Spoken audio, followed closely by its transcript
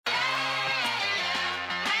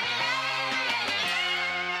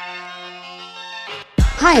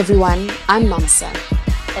Hi everyone, I'm Mamsa.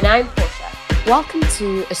 And I'm Portia. Welcome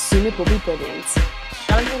to Assume It Will Be Brilliant,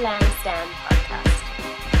 Shondaland Stan podcast.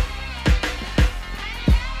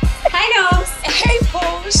 Hi, Nobs. Hey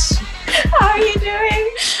Portia. How are you doing?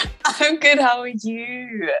 I'm good, how are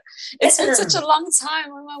you? It's been such a long time,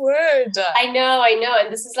 oh my word. I know.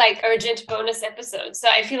 And this is like urgent bonus episode. So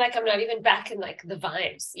I feel like I'm not even back in like the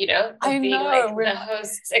vibes, of being like the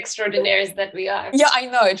hosts extraordinaires that we are. Yeah, I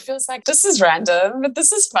know. It feels like this is random, but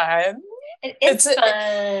this is fun. It's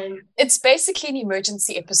fun. It's basically an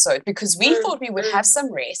emergency episode because we thought we would have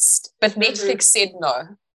some rest, but Netflix said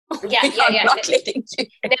no. Yeah. Not letting you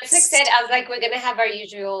Netflix said, I was like, we're going to have our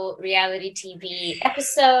usual reality TV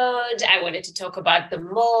episode. I wanted to talk about The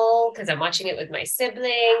Mole because I'm watching it with my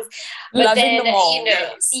siblings. But Loving then, The Mole,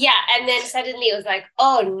 yes. Yeah. And then suddenly it was like,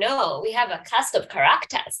 oh no, we have a cast of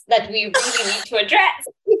characters that we really need to address.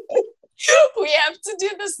 We have to do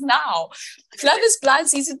this now. Love is Blind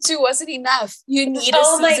season 2 wasn't enough. You need a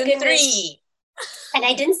season 3. And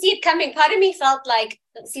I didn't see it coming. Part of me felt like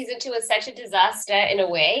season 2 was such a disaster in a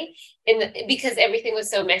way, because everything was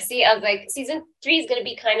so messy. I was like, season 3 is going to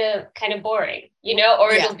be kind of boring,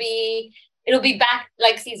 or it'll be back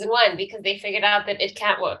like season 1 because they figured out that it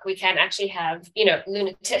can't work. We can't actually have,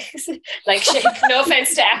 lunatics like Shake. No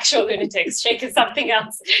offense to actual lunatics. Shake is something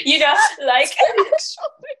else, like.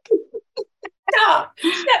 No,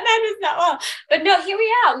 that man is not well. But no, here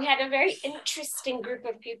we are. We had a very interesting group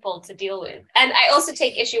of people to deal with. And I also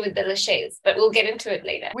take issue with the Lachey's, but we'll get into it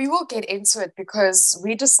later. We will get into it because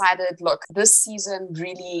we decided, look, this season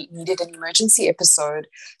really needed an emergency episode.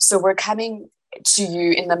 So we're coming to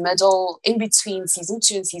you in the middle, in between season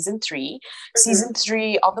 2 and season 3. Season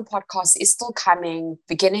 3 of the podcast is still coming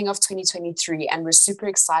beginning of 2023, and we're super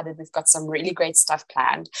excited. We've got some really great stuff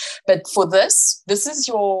planned. But for this is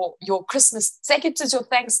your Christmas, take it as your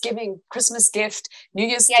Thanksgiving, Christmas gift, New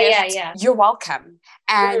Year's gift. Yeah. You're welcome.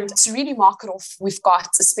 And to really mark it off, we've got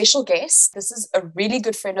a special guest. This is a really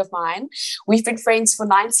good friend of mine. We've been friends for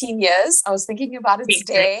 19 years. I was thinking about it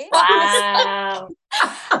today. Wow.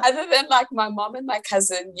 Other than like my mom and my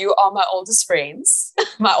cousin, you are my oldest friends,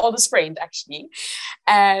 my oldest friend actually.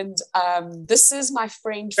 And this is my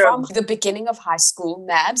friend from the beginning of high school.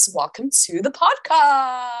 Mabs, welcome to the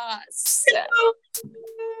podcast.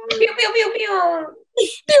 Pew, pew, pew, pew.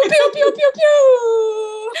 Pew, pew, pew, pew,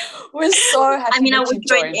 pew. We're so happy. I mean, I would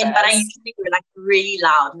join in, but I usually go like really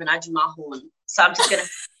loud when I do my horn. So I'm just going to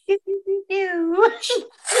pew, pew, pew, pew.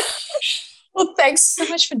 Well, thanks so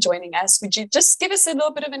much for joining us. Would you just give us a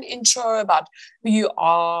little bit of an intro about who you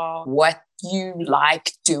are, what you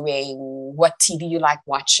like doing, what TV you like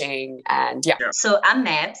watching, and yeah. So I'm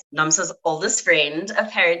Mabs, Namsa's oldest friend,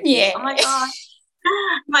 apparently. Yeah. Oh my God.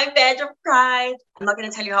 My badge of pride. I'm not going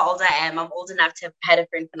to tell you how old I am. I'm old enough to have had a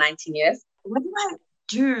friend for 19 years. What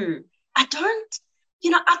do? I don't,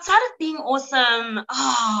 outside of being awesome,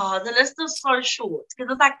 the list is so short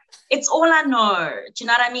because it's all I know. Do you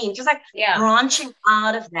know what I mean? Just branching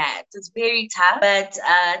out of that. It's very tough. But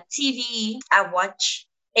TV, I watch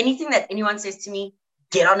anything that anyone says to me,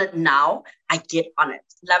 get on it now. I get on it.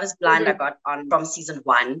 Love is Blind, I got on from season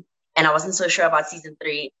 1 and I wasn't so sure about season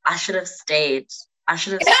 3. I should have stayed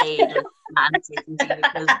with my uncertainty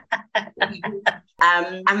because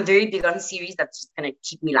I'm very big on series that's just going to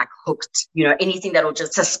keep me like hooked. Anything that will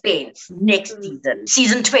just suspense next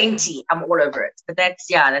season 20, I'm all over it. But that's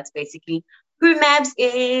basically who Mabs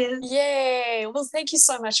is. Yay. Well, thank you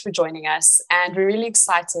so much for joining us. And we're really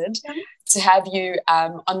excited to have you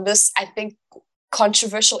on this, I think,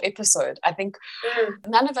 controversial episode. I think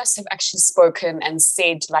none of us have actually spoken and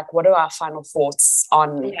said like what are our final thoughts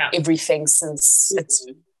on everything since it's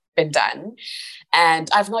been done, and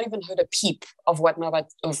I've not even heard a peep of what Mabs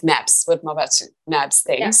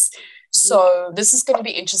thinks. So this is going to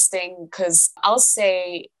be interesting because I'll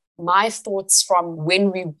say my thoughts from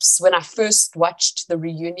when I first watched the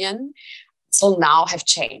reunion till now have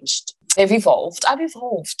changed. I've evolved.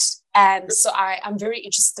 And so I'm very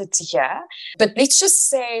interested to hear. But let's just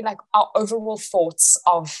say like our overall thoughts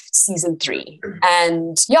of season 3.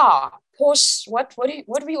 And Porsche, what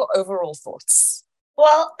were your overall thoughts?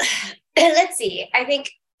 Well, let's see. I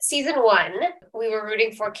think season 1, we were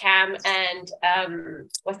rooting for Cam and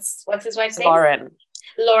what's his wife's name?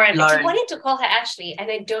 Lauren. I keep wanting to call her Ashley,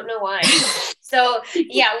 and I don't know why. So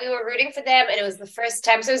we were rooting for them, and it was the first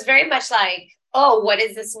time. So it was very much like, oh, what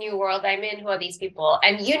is this new world I'm in? Who are these people?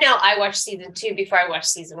 And I watched season 2 before I watched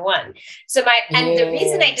season 1. So the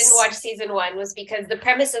reason I didn't watch season 1 was because the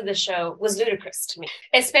premise of the show was ludicrous to me,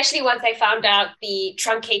 especially once I found out the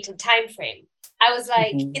truncated time frame. I was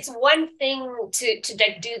like, it's one thing to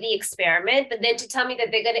like do the experiment, but then to tell me that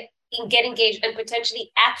they're going to get engaged and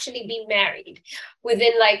potentially actually be married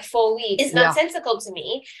within like 4 weeks is nonsensical to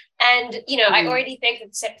me. And, you know, I already think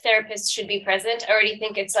that therapists should be present. I already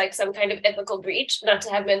think it's like some kind of ethical breach not to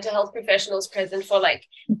have mental health professionals present for like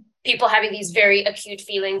people having these very acute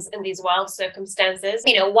feelings in these wild circumstances.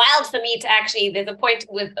 You know, wild for me to actually, there's a point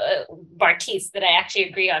with Bartise that I actually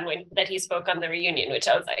agree on that he spoke on the reunion, which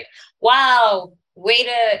I was like, wow, way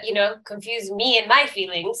to, you know, confuse me and my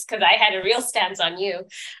feelings, because I had a real stance on you.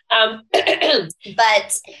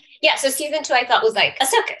 But yeah, so season 2 I thought was like a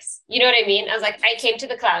circus. You know what I mean? I was like, I came to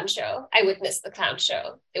the clown show. I witnessed the clown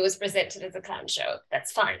show. It was presented as a clown show.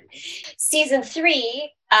 That's fine. Season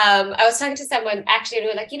 3, I was talking to someone actually, and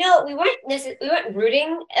we were like, you know, we weren't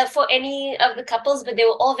rooting for any of the couples, but they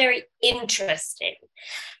were all very interesting.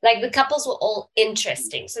 Like the couples were all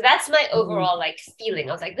interesting. So that's my overall like feeling.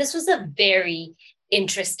 I was like, this was a very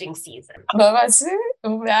interesting season. I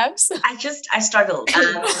struggled.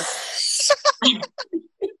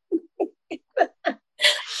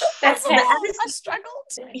 That's I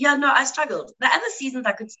struggled. Yeah, no, I struggled. The other seasons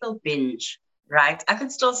I could still binge, right? I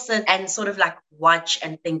could still sit and sort of like watch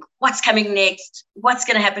and think, what's coming next? What's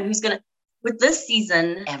going to happen? Who's going to... With this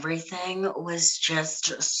season, everything was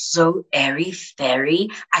just so airy-fairy.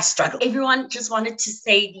 I struggled. Everyone just wanted to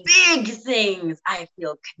say these big things. I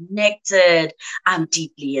feel connected. I'm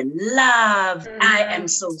deeply in love. I am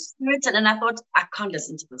so certain. And I thought, I can't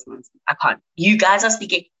listen to this nonsense. I can't. You guys are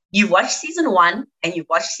speaking. You watched season 1 and you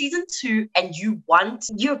watched season 2 and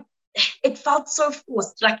it felt so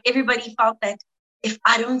forced. Like everybody felt that if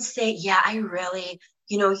I don't say, yeah, I really...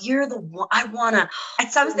 You know, you're the one I wanna.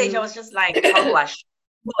 At some stage, I was just like, oh gosh,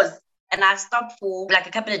 and I stopped for like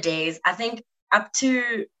a couple of days. I think up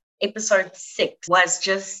to episode 6 was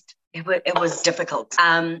just it was difficult.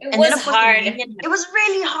 It was hard. It was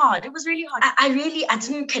really hard. It was really hard. I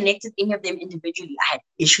didn't connect with any of them individually. I had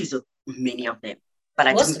issues with many of them, but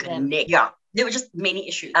I didn't connect. Yeah, there were just many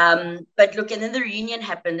issues. But look, and then the reunion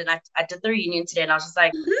happened, and I did the reunion today, and I was just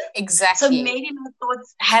like, exactly. So maybe my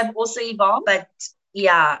thoughts have also evolved, but.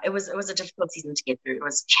 Yeah, it was a difficult season to get through. It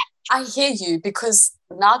was. I hear you, because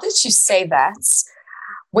now that you say that,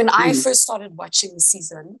 when I first started watching the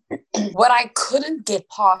season, what I couldn't get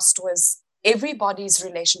past was everybody's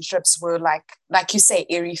relationships were like you say,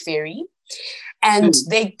 airy-fairy. And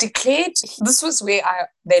they declared, this was where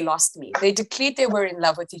they lost me. They declared they were in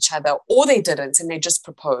love with each other, or they didn't, and they just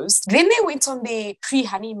proposed. Then they went on their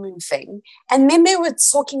pre-honeymoon thing, and then they were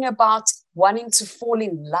talking about wanting to fall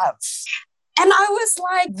in love. And I was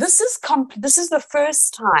like, this is the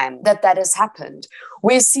first time that has happened.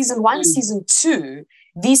 Where season 1, season 2,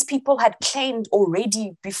 these people had claimed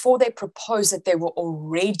already before they proposed that they were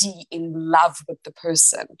already in love with the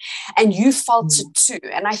person. And you felt it too.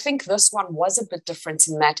 And I think this one was a bit different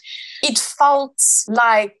in that it felt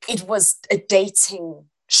like it was a dating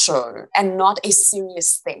show and not a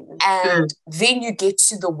serious thing. And then you get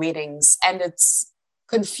to the weddings and it's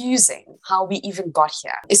confusing how we even got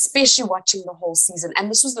here, especially watching the whole season.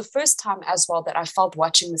 And this was the first time as well that I felt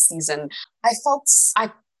watching the season. I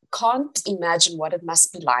can't imagine what it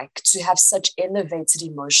must be like to have such elevated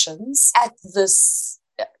emotions at this,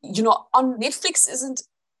 you know, on Netflix isn't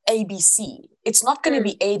ABC. It's not going to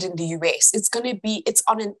be aired in the US. It's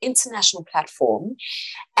on an international platform.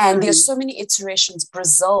 And there's so many iterations,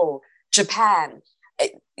 Brazil, Japan,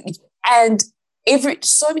 and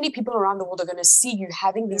so many people around the world are going to see you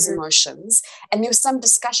having these emotions. And there were some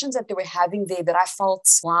discussions that they were having there that I felt,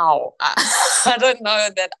 wow, I don't know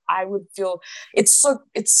that I would feel it's so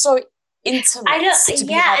intimate to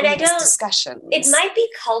be having these discussions. It might be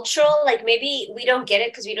cultural, like maybe we don't get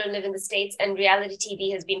it because we don't live in the States and reality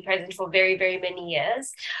TV has been present for very, very many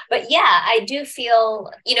years. But yeah, I do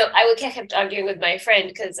feel, you know, I kept arguing with my friend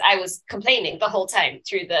because I was complaining the whole time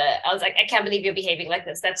I was like, I can't believe you're behaving like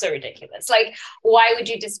this. That's so ridiculous. Like, why would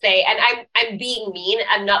you display? And I'm being mean.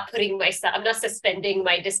 I'm not suspending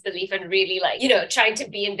my disbelief and really like, you know, trying to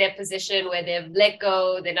be in their position where they've let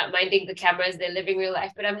go. They're not minding the cameras. They're living real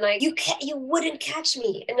life. But I'm like, you wouldn't catch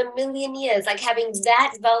me in a million years, like having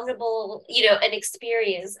that vulnerable, you know, an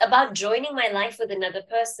experience about joining my life with another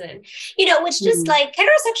person, you know, which just like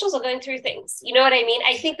heterosexuals are going through things. You know what I mean?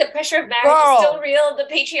 I think the pressure of marriage is still real.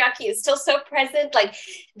 The patriarchy is still so present. Like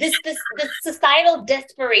this societal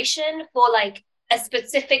desperation for like a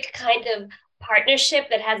specific kind of partnership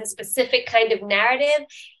that has a specific kind of narrative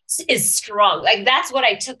is strong. Like that's what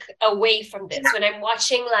I took away from this when I'm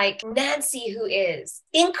watching like Nancy, who is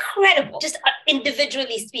incredible, just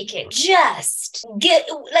individually speaking, just get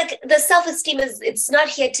like the self-esteem it's not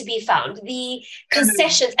here to be found. The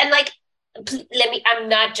concessions and like, I'm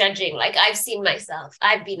not judging. Like I've seen myself.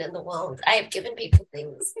 I've been in the world. I have given people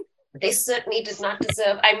things. They certainly did not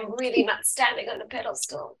deserve. I'm really not standing on a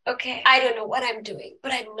pedestal. Okay. I don't know what I'm doing,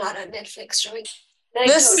 but I'm not on Netflix showing.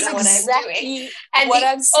 This is exactly what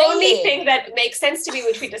I'm saying. The only thing that makes sense to me,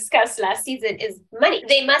 which we discussed last season, is money.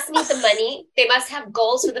 They must need the money. They must have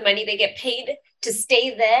goals for the money. They get paid to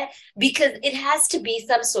stay there because it has to be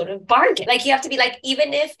some sort of bargain. Like you have to be like,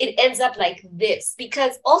 even if it ends up like this,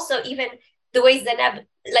 because also even the way Zanab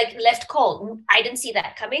like left cold, I didn't see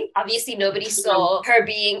that coming. Obviously, nobody saw her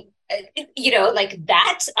being, like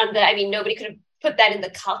that. Nobody could have put that in the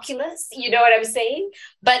calculus. You know what I'm saying?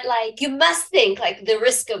 But like, you must think like the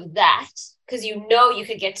risk of that, because you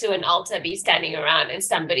could get to an altar, be standing around, and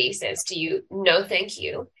somebody says to you, "No, thank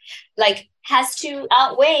you," like has to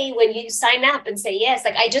outweigh when you sign up and say yes.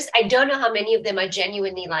 Like I don't know how many of them are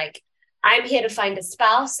genuinely like, I'm here to find a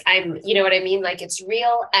spouse. You know what I mean? Like it's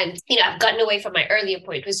real. And, I've gotten away from my earlier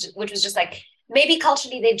point, which was just like, maybe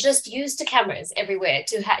culturally they just used the cameras everywhere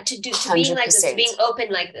to being like this, to being open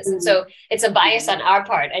like this. And so it's a bias on our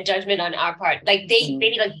part, a judgment on our part. Like they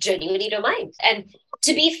maybe like genuinely don't mind. And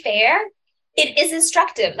to be fair, it is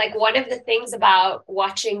instructive. Like one of the things about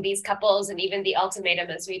watching these couples and even the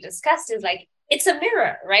ultimatum, as we discussed, is like, it's a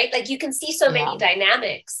mirror, right? Like you can see so many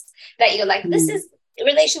dynamics that you're like, this is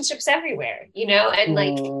relationships everywhere, and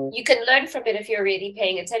like you can learn from it if you're really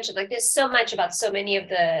paying attention. Like there's so much about so many of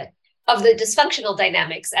the dysfunctional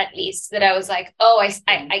dynamics, at least, that I was like,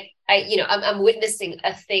 I'm witnessing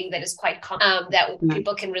a thing that is quite common, that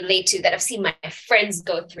people can relate to, that I've seen my friends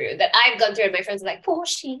go through, that I've gone through, and my friends are like,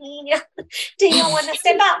 Portia, do you want to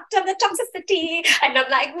step out of the toxicity? And I'm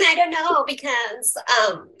like, I don't know, because I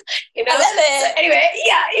love it. So anyway,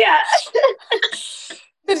 yeah.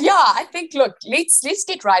 But yeah, I think, look, let's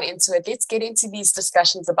get right into it. Let's get into these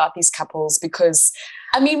discussions about these couples because,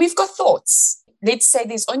 we've got thoughts. Let's say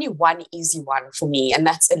there's only one easy one for me, and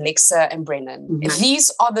that's Alexa and Brennan. Mm-hmm.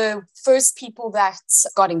 These are the first people that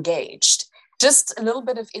got engaged. Just a little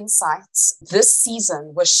bit of insight. This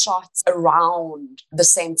season was shot around the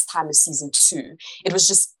same time as season 2. It was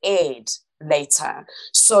just aired later.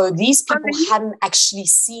 So these people hadn't actually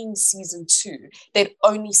seen season 2. They'd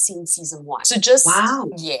only seen season 1. So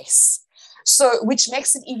yes. So, which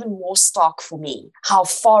makes it even more stark for me, how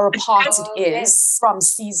far apart it is from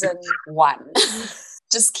season 1.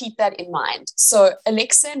 Just keep that in mind. So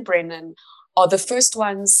Alexa and Brennan are the first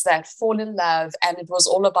ones that fall in love, and it was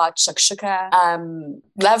all about shakshuka.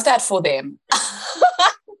 Love that for them.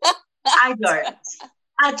 I don't.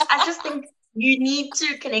 I just think you need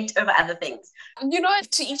to connect over other things.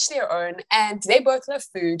 To each their own. And they both love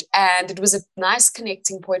food. And it was a nice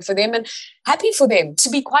connecting point for them and happy for them. To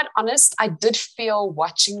be quite honest, I did feel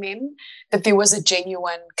watching them that there was a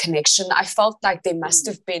genuine connection. I felt like there must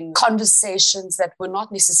have been conversations that were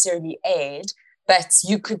not necessarily aired, but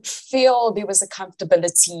you could feel there was a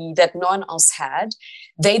comfortability that no one else had.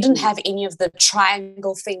 They didn't have any of the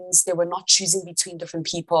triangle things. They were not choosing between different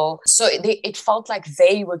people. So it felt like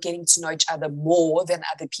they were getting to know each other more than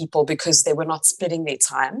other people because they were not splitting their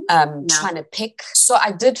time trying to pick. So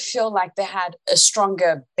I did feel like they had a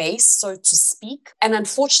stronger base, so to speak. And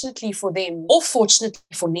unfortunately for them, or fortunately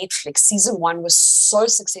for Netflix, season 1 was so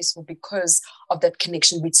successful because of that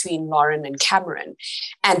connection between Lauren and Cameron.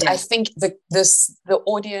 And I think the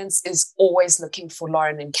audience is always looking for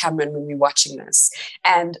Lauren and Cameron when we're watching this.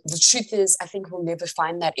 And the truth is, I think we'll never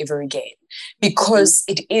find that ever again because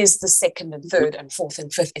it is the second and third and fourth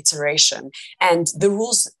and fifth iteration. And the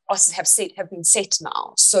rules have been set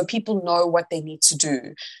now. So people know what they need to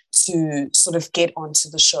do to sort of get onto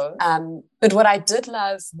the show. But what I did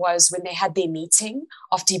love was when they had their meeting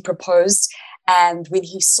after he proposed and when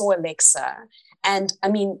he saw Alexa. And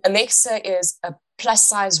Alexa is a plus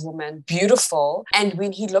size woman, beautiful. And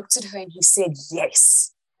when he looked at her and he said,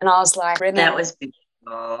 yes. And I was like, that was beautiful.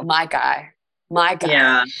 My guy.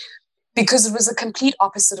 Yeah. Because it was a complete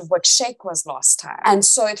opposite of what Shake was last time. And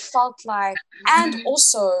so it felt like, and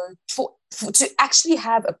also for to actually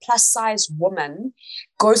have a plus size woman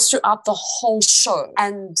go throughout the whole show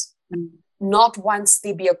and not once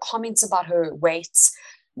there be a comment about her weight,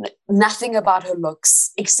 nothing about her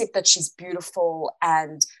looks, except that she's beautiful.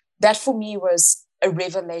 And that for me was a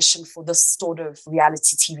revelation for this sort of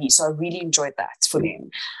reality TV. So I really enjoyed that for them.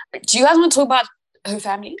 Do you guys want to talk about her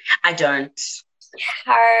family? I don't.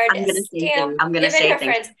 Hard. I'm gonna say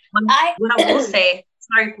things. What I will say,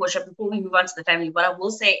 sorry, Portia, before we move on to the family, what I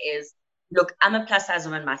will say is, look, I'm a plus size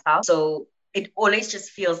woman myself, so it always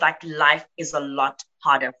just feels like life is a lot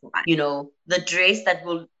harder for us. The dress that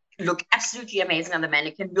will look absolutely amazing on the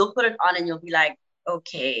mannequin, you'll put it on and you'll be like,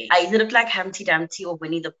 okay, I either look like Humpty Dumpty or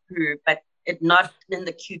Winnie the Pooh, but it not in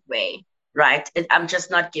the cute way. right? I'm just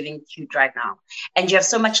not giving cute right now. And you have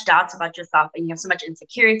so much doubts about yourself and you have so much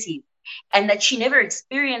insecurity. And that she never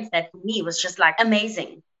experienced that for me was just like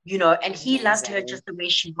amazing, you know, and he loved her just the way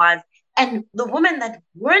she was. And the women that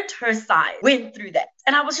weren't her size went through that.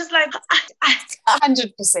 And I was just like,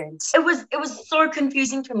 100%. It was so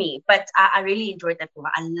confusing for me, but I really enjoyed that for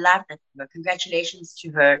her. I loved that for her. Congratulations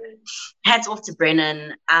to her. Hats off to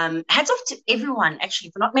Brennan. Hats off to everyone,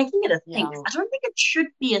 actually, for not making it a thing. Yeah. I don't think it should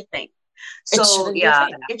be a thing. So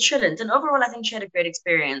it shouldn't. And overall, I think she had a great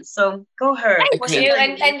experience. So go her. Thank you.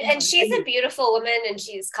 And she's a beautiful woman, and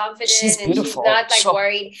she's confident, she's and she's not like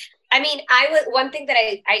worried. I mean, one thing that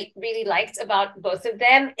I really liked about both of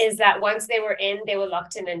them is that once they were in, they were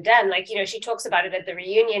locked in and done. Like, you know, she talks about it at the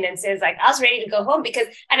reunion and says, like, I was ready to go home because,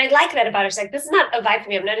 and I like that about her. She's like, this is not a vibe for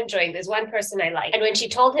me. I'm not enjoying. There's one person I like. And when she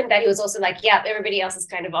told him that, he was also like, yeah, everybody else is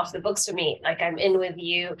kind of off the books for me. Like, I'm in with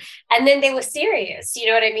you. And then they were serious. You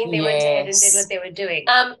know what I mean? They went ahead and did what they were doing.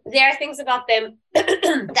 There are things about them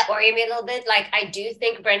that worry me a little bit. Like, I do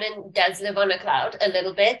think Brennan does live on a cloud a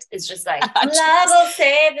little bit. It's just like, love will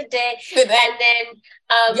save the day. And then,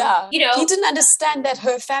 you know, he didn't understand that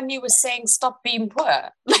her family was saying, stop being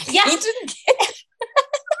poor. Like, he didn't get it.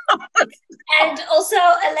 And also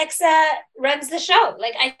Alexa runs the show.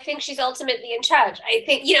 Like, I think she's ultimately in charge. I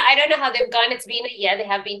think, you know, I don't know how they've gone. It's been a year. They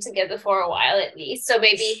have been together for a while at least. So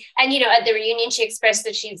maybe, and, you know, at the reunion, she expressed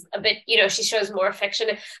that she's a bit, you know, she shows more affection.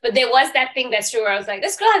 But there was that thing that's true where I was like,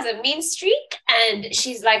 this girl has a mean streak. And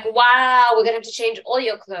she's like, wow, we're going to have to change all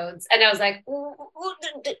your clothes. And I was like,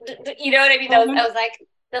 you know what I mean? I was like,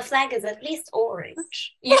 the flag is at least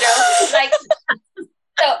orange, you know, like...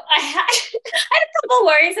 So I had a couple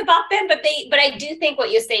worries about them, but I do think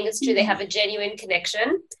what you're saying is true. They have a genuine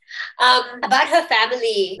connection. About her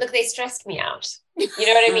family, look, they stressed me out. You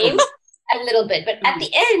know what I mean? A little bit. But at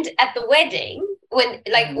the end, at the wedding, when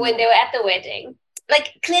they were at the wedding,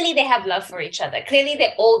 like, clearly they have love for each other. Clearly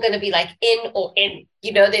they're all going to be like in or in.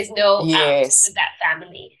 You know, there's no out with that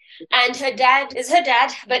family. And her dad is her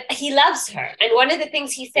dad, but he loves her. And one of the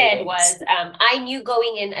things he said was, I knew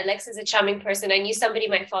going in, Alexa's a charming person. I knew somebody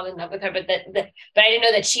might fall in love with her, but I didn't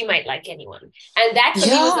know that she might like anyone. And that for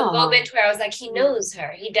me was a moment where I was like, he knows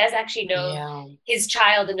her. He does actually know his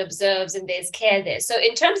child and observes, and there's care there. So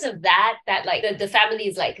in terms of that like the family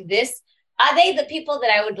is like this, are they the people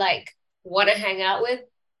that I would like want to hang out with?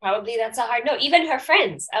 Probably that's a hard no. Even her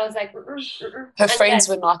friends, I was like, her friends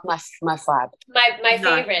were not my vibe. My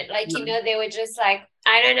favorite, like you know, they were just like,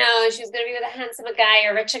 I don't know, she was gonna be with a handsome guy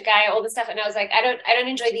or richer guy, all this stuff, and I was like, I don't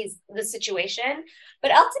enjoy this situation. But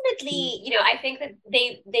ultimately, you know, I think that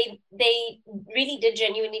they really did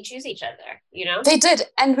genuinely choose each other. You know, they did,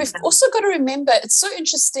 and we've also got to remember, it's so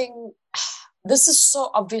interesting. This is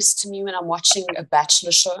so obvious to me when I'm watching a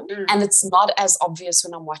Bachelor show, and it's not as obvious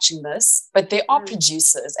when I'm watching this, but they are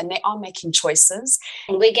producers and they are making choices.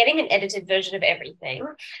 And we're getting an edited version of everything.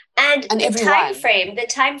 And the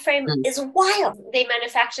time frame is wild. They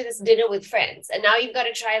manufacture this dinner with friends, and now you've got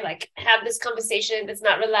to try like have this conversation that's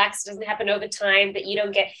not relaxed, doesn't happen over time, that you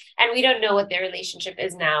don't get, and we don't know what their relationship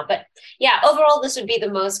is now. But yeah, overall, this would be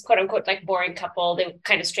the most quote unquote like boring couple. They're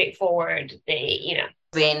kind of straightforward. They, you know.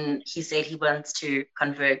 When he said he wants to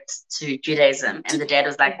convert to Judaism, and the dad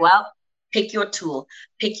was like, well, pick your tool,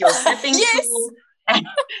 pick your slipping tool,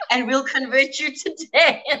 and we'll convert you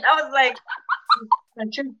today. And I was like,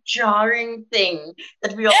 such a jarring thing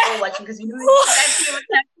that we are all watching, because you know exactly what's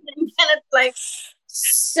happening, and it's like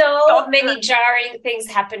so many jarring things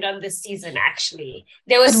happened on this season. Actually,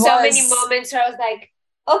 there were so many moments where I was like,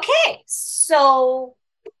 okay, so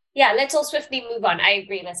yeah, let's all swiftly move on. I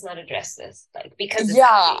agree. Let's not address this, like, because it's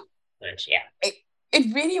much.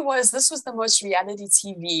 It really was. This was the most reality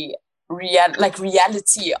TV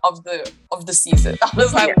reality of the season. I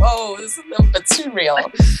was like, whoa, this is a little bit too real.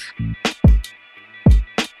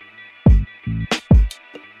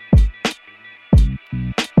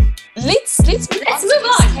 Let's move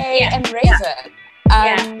on. And Raven.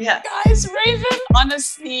 Guys, Raven,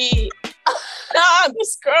 honestly,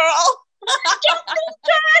 this girl.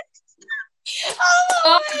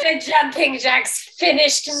 The jumping jacks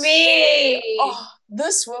finished me.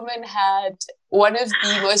 This woman had one of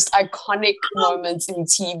the most iconic moments in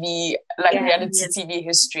TV, reality TV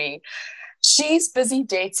history. She's busy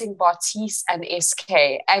dating Bartise and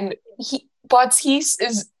SK, and Bartise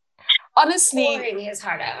is honestly pouring his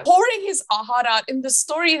heart out in the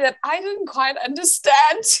story that I didn't quite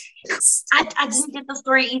understand. I didn't get the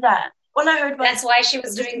story either. All I heard was that's why she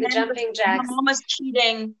was doing the jumping jacks. My mom was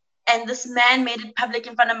cheating, and this man made it public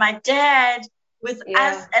in front of my dad with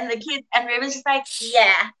us and the kids. And Raven's just like,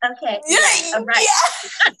 okay, all right.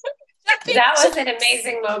 That was an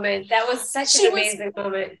amazing moment. That was such an amazing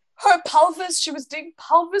moment. Her pelvis, she was doing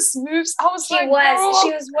pelvis moves. She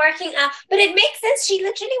was working out, but it makes sense. She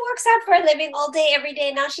literally works out for a living all day, every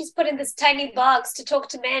day. Now she's put in this tiny box to talk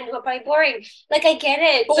to men who are probably boring. Like, I get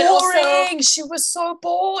it. Boring. But also, she was so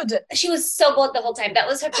bored. She was so bored the whole time. That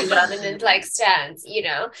was her predominant stance,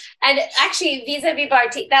 And actually, vis-a-vis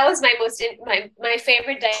Barty, that was my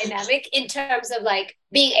favorite dynamic in terms of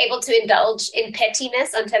being able to indulge in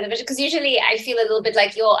pettiness on television, because usually I feel a little bit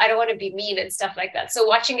like, I don't want to be mean and stuff like that. So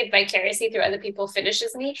watching it vicariously through other people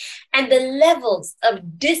finishes me. And the levels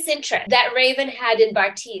of disinterest that Raven had in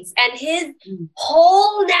Bartiz and his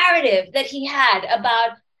whole narrative that he had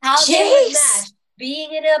about how they would match,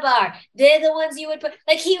 being in a bar, they're the ones you would put,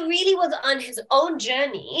 he really was on his own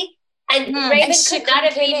journey, and Raven could not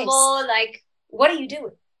have been more what are you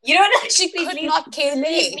doing? She could not care less.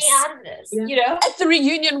 Leave me out of this, At the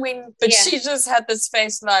reunion she just had this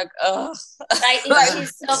face ugh.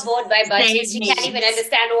 She's so bored by Barty. She can't even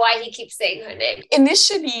understand why he keeps saying her name.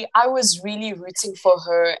 Initially, I was really rooting for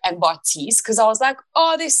her and Bartiz because I was like,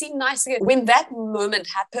 oh, they seem nice again. When that moment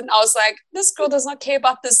happened, I was like, this girl does not care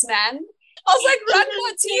about this man. I was like, run,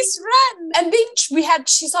 Bartiz, run. And then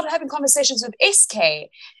she started having conversations with SK,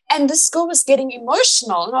 and this girl was getting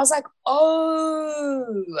emotional. And I was like,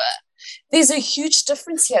 oh, there's a huge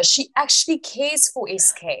difference here. She actually cares for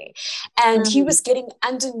SK. And he was getting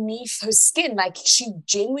underneath her skin. She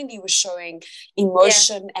genuinely was showing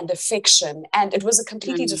emotion and affection. And it was a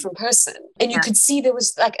completely different person. And you could see there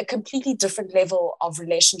was a completely different level of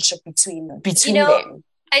relationship between them.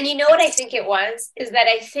 And you know what I think it was? Is that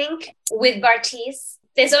I think with Bartiz,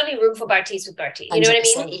 there's only room for Bartiz with Bartiz. You know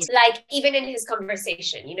what I mean? Even in his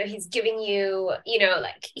conversation, he's giving you,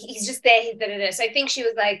 he's just there. He's da-da-da. So I think she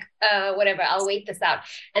was like, whatever, I'll wait this out.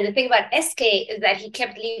 And the thing about SK is that he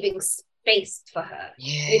kept leaving space for her,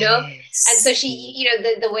 And so she,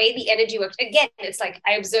 the way the energy works, again, it's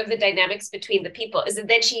I observe the dynamics between the people, is that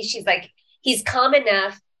then she's like, he's calm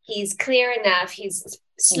enough, he's clear enough, he's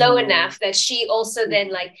slow enough that she also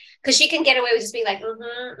then because she can get away with just being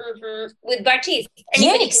with Bartiz.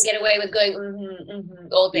 Anybody can get away with going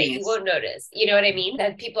all day. You won't notice. You know what I mean?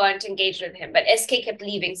 That people aren't engaged with him. But SK kept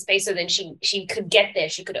leaving space, so then she could get there.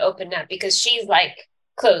 She could open up because she's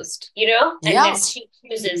closed, and then she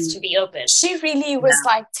chooses to be open. She really was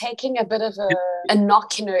taking a bit of a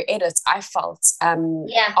knock in her edit, I felt,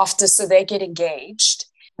 after So They Get Engaged.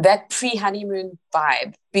 That pre-honeymoon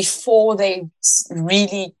vibe, before they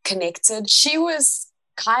really connected, she was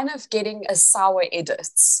kind of getting a sour edit.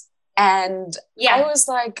 And I was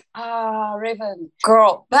like, Raven,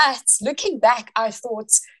 girl. But looking back, I thought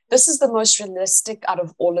this is the most realistic out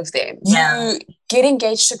of all of them. You get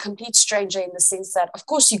engaged to a complete stranger in the sense that, of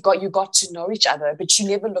course, you got to know each other, but you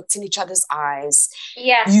never looked in each other's eyes.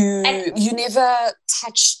 Yeah. You never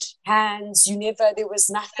touched hands. There was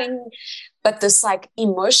nothing but this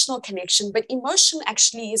emotional connection. But emotion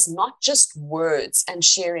actually is not just words and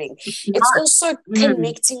sharing. It's also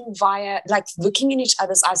connecting via looking in each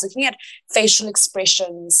other's eyes, looking at facial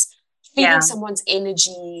expressions, feeling someone's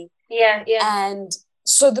energy. Yeah. And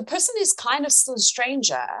so the person is kind of still a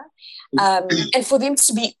stranger. And for them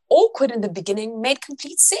to be awkward in the beginning made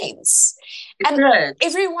complete sense. And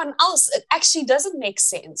everyone else, it actually doesn't make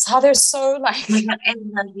sense. How they're so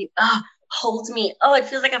hold me. Oh, it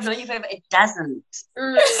feels like I've known you forever. It doesn't.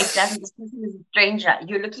 It doesn't. This person is a stranger.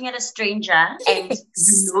 You're looking at a stranger and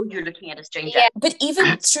you're looking at a stranger. Yeah. But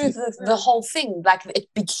even through the whole thing,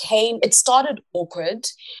 it started awkward.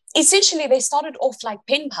 Essentially, they started off like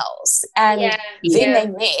pen pals, and then they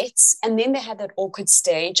met, and then they had that awkward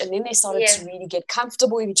stage, and then they started to really get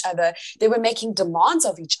comfortable with each other. They were making demands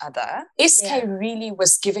of each other. SK really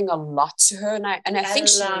was giving a lot to her, and I think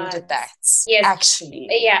she needed that. Yes. Actually.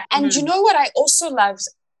 Yeah. And you know what I also loved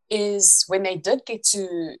is when they did get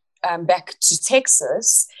to back to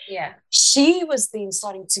Texas, she was then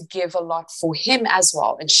starting to give a lot for him as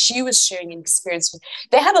well, and she was sharing an experience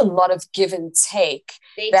they had a lot of give and take.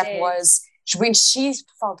 Was when she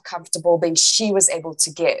felt comfortable, then she was able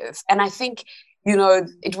to give. And I think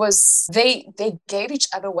it was they gave each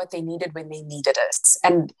other what they needed when they needed it,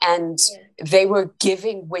 and they were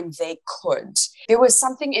giving when they could. There was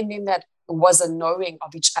something in them that was a knowing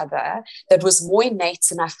of each other that was more innate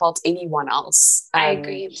than I felt anyone else. I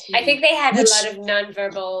agree. I think they had a lot of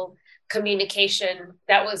nonverbal communication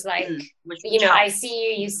that was like, I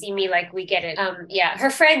see you see me, like we get it.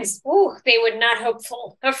 Her friends, they were not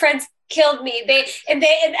hopeful. Her friends killed me. And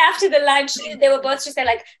after the lunch, they were both just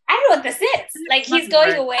like, I don't know what this is. Like, he's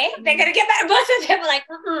going away. They're gonna get back. Both of them were like,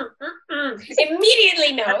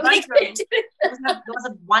 immediately no. Like, there was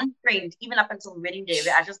a one friend, even up until wedding day,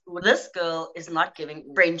 where I just thought, this girl is not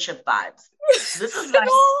giving friendship vibes. This is like,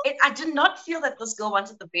 I did not feel that this girl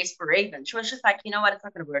wanted the best for Raven. She was just like, you know what, it's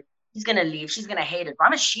not gonna work. He's gonna leave. She's gonna hate it. Why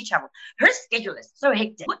must she travel? Her schedule is so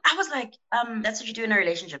hectic. I was like, that's what you do in a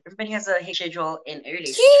relationship. Everybody has a schedule in a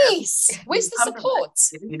relationship. Yes. Where's the support?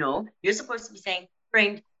 You know, you're supposed to be saying,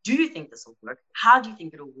 friend, do you think this will work? How do you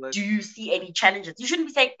think it'll work? Do you see any challenges? You shouldn't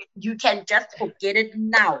be saying, you can just forget it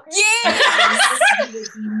now. Yes. You will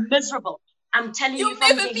be miserable. I'm telling you, you'll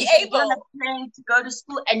never be able to go to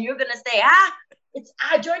school, and you're gonna say, I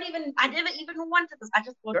never even wanted this. I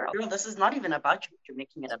just thought, girl, this is not even about you. You're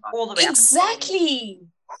making it about all the way. Exactly.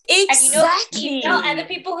 Exactly. And the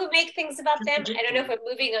people who make things about them. I don't know if we're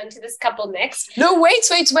moving on to this couple next. No,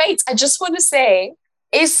 wait. I just want to say,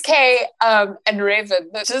 SK and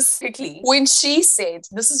Raven, just quickly, when she said,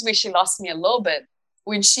 this is where she lost me a little bit,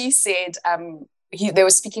 when she said they were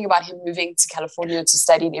speaking about him moving to California to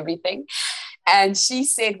study and everything, and she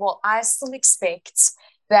said, well, I still expect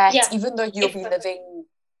that even though you'll be living,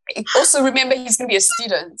 also remember he's going to be a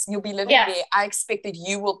student, you'll be living there, I expect that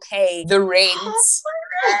you will pay the rent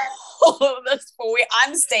for where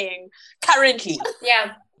I'm staying currently.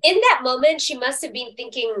 Yeah. In that moment, she must have been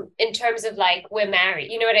thinking in terms of like, we're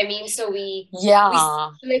married. You know what I mean? So we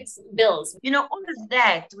split bills. You know, all of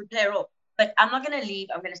that would play a role. But I'm not going to leave.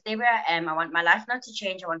 I'm going to stay where I am. I want my life not to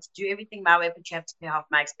change. I want to do everything my way, but you have to pay half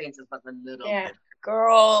my expenses, but a little bit.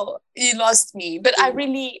 Girl, you lost me. But I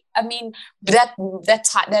mean, that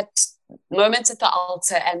moment at the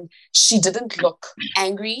altar, and she didn't look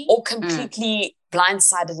angry or completely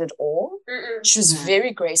blindsided at all. She was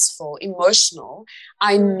very graceful, emotional.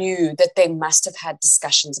 I knew that they must have had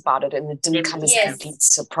discussions about it, and it didn't come as a complete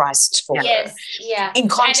surprise for her. In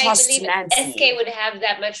contrast to Nancy. SK would have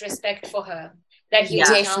that much respect for her. That he would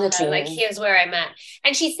tell her, like, here's where I'm at.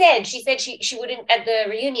 And she said she wouldn't, at the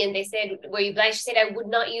reunion, they said, were you blind? She said, I would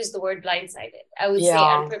not use the word blindsided. I would say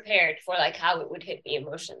unprepared for like how it would hit me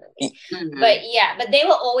emotionally. But they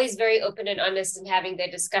were always very open and honest in having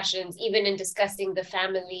their discussions, even in discussing the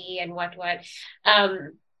family and what.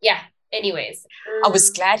 Anyways. I was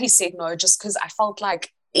glad he said no, just because I felt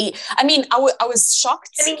like, I was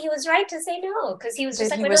shocked. I mean, he was right to say no, because he was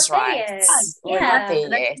just like, we're not there yet. We're not there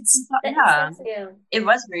yet. It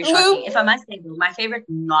was very shocking. If I must say, my favorite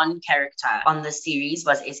non-character on the series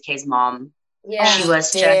was SK's mom. Yeah, she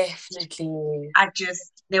was definitely.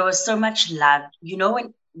 There was so much love. You know,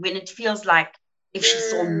 when it feels like if she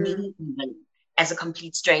saw me even as a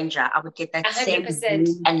complete stranger, I would get that 100%. Same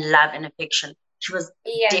and love and affection. She was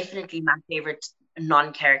definitely my favorite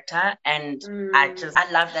non-character, and I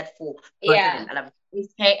love that for both of them. I love it for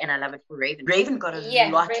SK and I love it for Raven. Raven got a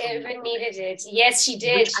lot. Raven needed it. Yes, she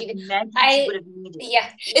did. She would have needed.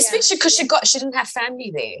 Especially because she didn't have family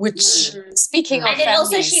there. Which speaking of, and then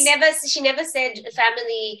also she never said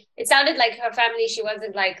family. It sounded like her family she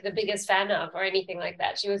wasn't like the biggest fan of or anything like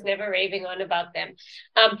that. She was never raving on about them.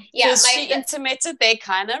 She intimated their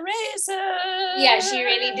kind of reason. Yeah, she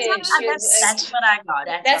really did. That's what I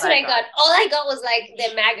got. That's what I got. All I got was like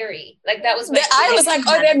their maggery. Like that was my. I was like,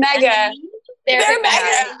 they're MAGA. They're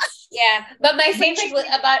MAGA. Yeah, but my favorite was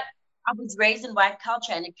about. I was raised in white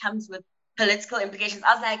culture, and it comes with political implications.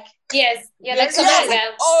 I was like, let's go back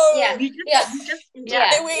now.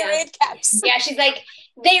 They wear red caps. Yeah, she's like,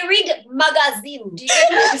 they read magazine. Do you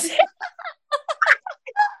get what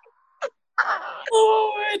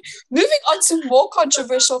Moving on to more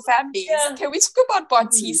controversial families. Can we talk about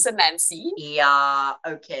Bartice and Nancy? Yeah,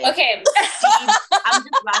 okay. Okay. Steve, I'm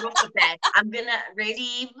just right off the bat. I'm gonna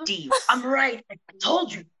ready. Steve, I'm right. I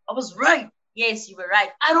told you I was right. Yes, you were right.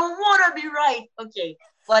 I don't want to be right. Okay.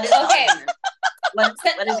 What is the argument? What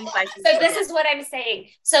is he fighting? So this is what I'm saying.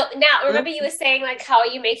 So now, remember you were saying, like, how are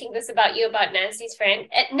you making this about you, about Nancy's friend?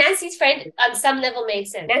 Nancy's friend, on some level, made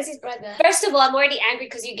sense. Nancy's brother. First of all, I'm already angry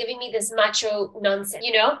because you're giving me this macho nonsense,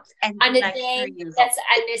 you know? And on a day that's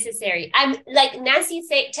unnecessary. I'm like, Nancy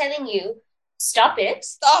telling you, stop it,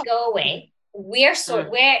 go away. We're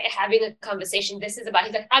having a conversation. This is about,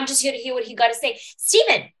 he's like, I'm just here to hear what he got to say.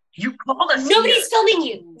 Stephen! You called us. Nobody's filming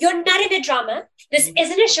you. You're not in a drama. This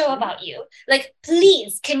isn't a show about you. Like,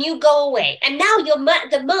 please, can you go away? And now the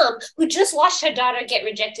mom who just watched her daughter get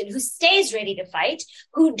rejected, who stays ready to fight,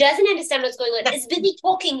 who doesn't understand what's going on, is busy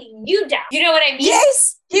talking you down. You know what I mean?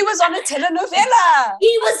 Yes. He was on a telenovela.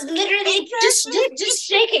 He was literally just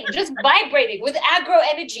shaking, just vibrating with aggro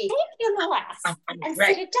energy. Take your ass and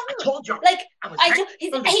sit it down. I told you. Like,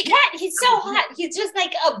 he can't. He's so hot. He's just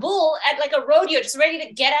like a bull at like a rodeo, just ready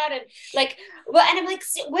to get out and like. Well, and I'm like,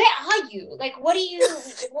 where are you? Like, what are you?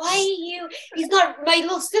 Why are you? He's not my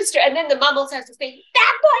little sister. And then the mom also has to say,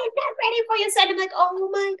 that boy is not ready for your son. I'm like, oh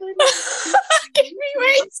my goodness. Can we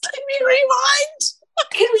rewind?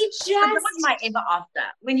 Can we just? That was my ever after.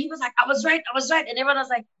 When he was like, I was right. And everyone was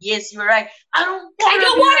like, yes, you were right. I don't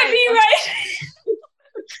want to be right.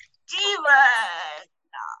 Demon.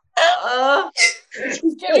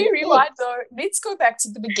 Can we rewind though? Let's go back to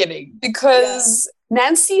the beginning because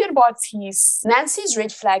Nancy and Nancy's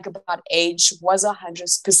red flag about age was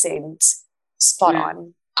 100% spot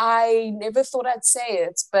on. I never thought I'd say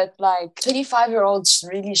it, but like 25-year-olds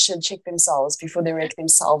really should check themselves before they wreck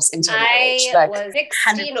themselves into the age. I was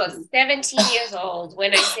 16 or 17 years old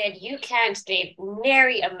when I said you can't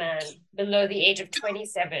marry a man below the age of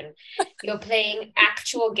 27. You're playing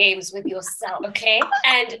actual games with yourself, okay?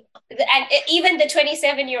 And even the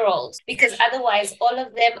 27-year-olds, because otherwise all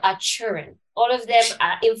of them are children. All of them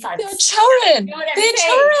are infants. They're children. You know They're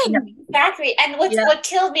children. Exactly. And what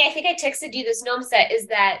killed me, I think I texted you this, Nomsa, is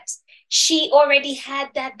that she already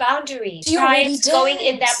had that boundary. Going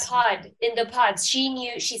in the pods.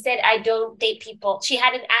 She said, I don't date people. She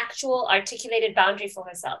had an actual articulated boundary for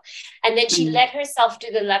herself. And then she let herself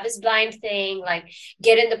do the Love is Blind thing, like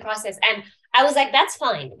get in the process. And I was like, that's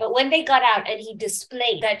fine. But when they got out and he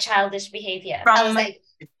displayed that childish behavior, I was like,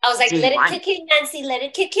 let it kick in, Nancy, let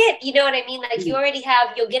it kick in. You know what I mean? Like you're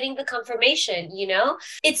getting the confirmation, you know?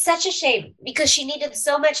 It's such a shame because she needed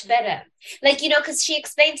so much better. Like, you know, because she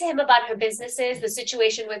explained to him about her businesses, the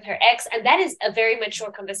situation with her ex, and that is a very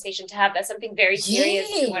mature conversation to have. That's something very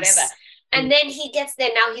serious or whatever. And then he gets there,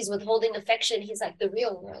 now he's withholding affection. He's like, the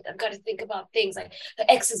real world, I've got to think about things. Like, her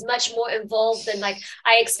ex is much more involved than like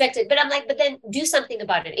I expected. But I'm like, but then do something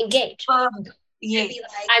about it. Engage. Yes. Be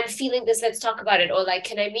like, I'm feeling this, let's talk about it. Or like,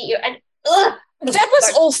 can I meet you? And that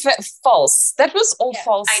was all false. That was all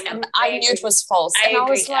false. And I knew it was false. I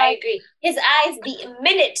agree. His eyes, the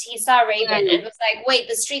minute he saw Raven and was like, wait,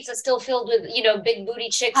 the streets are still filled with, you know, big booty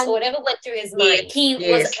chicks or whatever went through his mind. He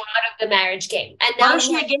was out of the marriage game. And now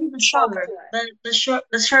she again the show.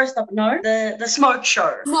 The show stuff, no? The smoke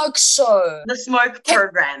show. The smoke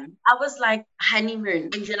program. I was like, honeymoon.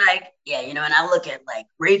 And you're like, yeah, you know, and I look at like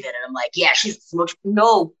Raven and I'm like, yeah, she's the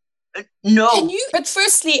smoke. No. But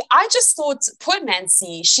firstly, I just thought poor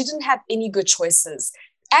Nancy, she didn't have any good choices.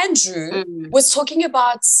 Andrew was talking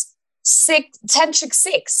about tantric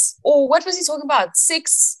sex, or what was he talking about?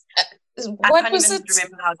 Sex. What was it?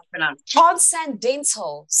 Remember how to pronounce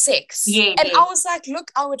transcendental sex. And I was like, look,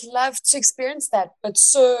 I would love to experience that, but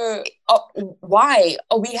so why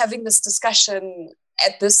are we having this discussion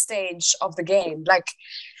at this stage of the game? Like,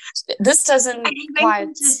 this doesn't quite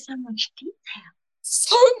into so much detail.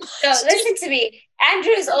 So much. So listen to me.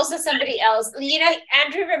 Andrew is also somebody else. You know,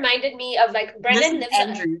 Andrew reminded me of like Brennan lives.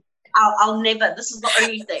 Andrew, I'll never. This is the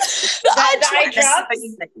only thing.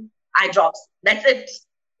 Eye drops. That's it.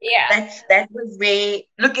 Yeah. That was where.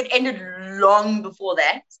 Look, it ended long before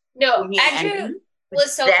that. No, Andrew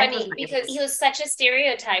was so funny because he was such a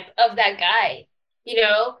stereotype of that guy. You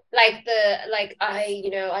know,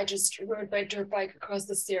 I just rode my dirt bike across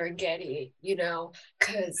the Serengeti, you know,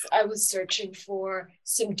 because I was searching for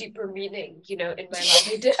some deeper meaning, you know, in my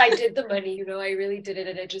life. I did the money, you know, I really did it,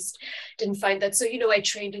 and I just didn't find that. So, you know, I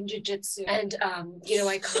trained in jiu-jitsu and, you know,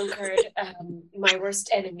 I conquered my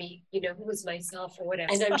worst enemy, you know, who was myself or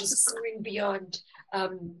whatever. And I'm just going beyond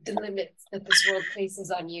the limits that this world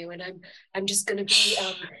places on you, and I'm just gonna be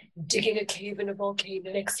digging a cave in a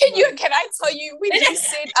volcano next Can I tell you, when you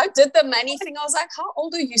said I did the money thing, I was like, how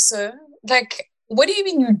old are you, sir? Like, what do you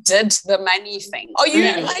mean you did the money thing? Are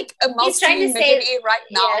you like a multi-millionaire right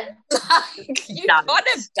now? Like, you can't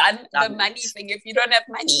have done the money thing if you don't have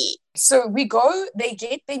money. So we go, they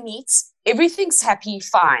meet, everything's happy,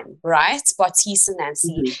 fine, right? Baptiste and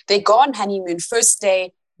Nancy, they go on honeymoon, first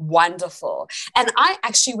day, wonderful. And I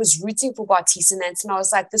actually was rooting for Baptiste and Nancy, and I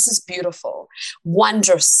was like, this is beautiful,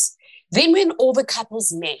 wondrous. Then when all the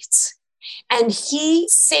couples met, and he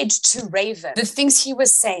said to Raven the things he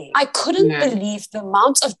was saying, I couldn't believe the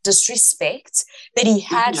amount of disrespect that he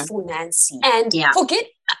had for Nancy. And forget,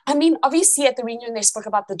 I mean, obviously at the reunion they spoke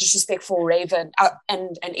about the disrespect for Raven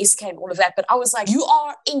and SK and all of that, but I was like, you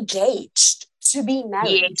are engaged to be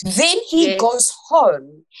married. Then he goes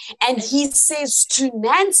home and he says to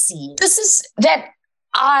Nancy, this is that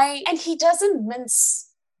and he doesn't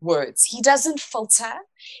mince words. He doesn't filter.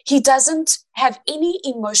 He doesn't have any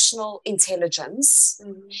emotional intelligence.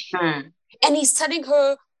 And he's telling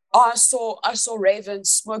her, I saw Raven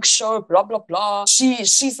smoke show, blah, blah, blah.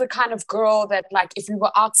 She's the kind of girl that, like, if we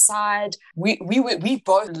were outside, we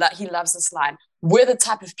both, he loves this line. We're the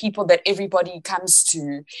type of people that everybody comes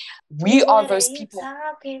to. We are those people.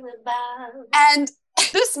 Talking about? And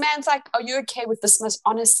this man's like, are you okay with this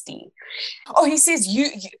mishonesty? Oh, he says, you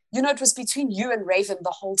know, it was between you and Raven the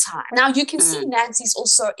whole time. Now you can see Nancy's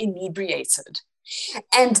also inebriated.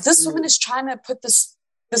 And this woman is trying to put the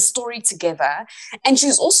story together, and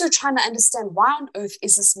she's also trying to understand, why on earth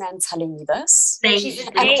is this man telling me this? And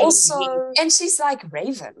she's like,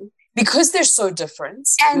 Raven, because they're so different,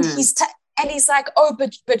 and he's like, oh,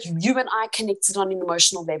 but you and I connected on an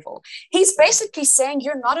emotional level. He's basically saying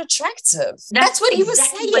you're not attractive. That's what he was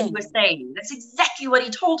saying. That's exactly what he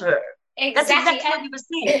told her. Exactly. That's exactly what he was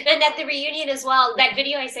saying. And at the reunion as well, that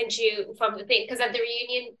video I sent you from the thing, because at the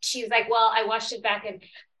reunion, she's like, well, I watched it back, and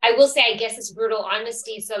I will say, I guess it's brutal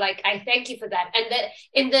honesty. So, like, I thank you for that. And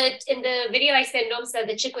in the video I sent Nomsa,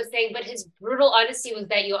 the chick was saying, but his brutal honesty was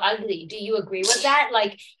that you're ugly. Do you agree with that?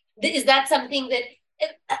 Like, is that something that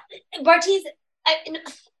Bartise?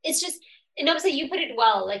 It's just, Nomsa, you put it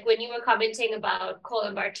well. Like, when you were commenting about Cole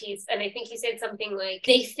and Bartise, and I think you said something like,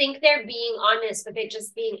 they think they're being honest, but they're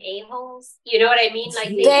just being a-holes. You know what I mean? Like,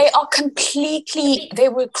 they are completely, they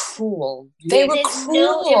were cruel. There's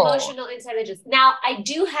no emotional intelligence. Now, I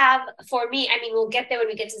do have, for me, I mean, we'll get there when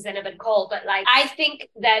we get to Zenab and Cole, but like, I think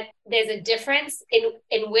that there's a difference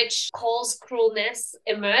in which Cole's cruelness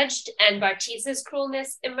emerged and Bartise's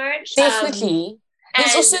cruelness emerged. Definitely.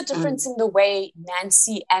 There's also a difference in the way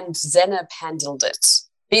Nancy and Zenab handled it.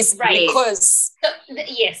 Because...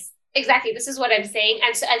 yes, exactly. This is what I'm saying.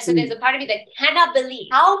 And so there's a part of me that cannot believe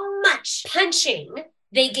how much punching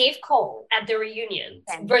they gave Cole at the reunion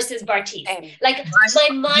versus Bartise. Like,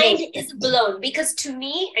 my mind is blown, because to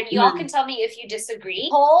me, and y'all can tell me if you disagree,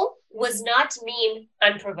 Cole was not mean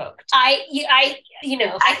unprovoked. I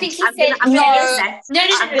think he said no.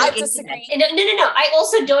 I disagree. No. I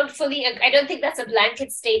also don't fully agree. I don't think that's a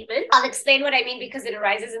blanket statement. I'll explain what I mean, because it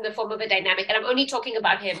arises in the form of a dynamic, and I'm only talking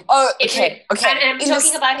about him. Oh, okay. And I'm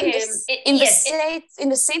talking about him in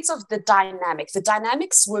the sense of the dynamic. The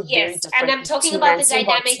dynamics were very different. And I'm talking about the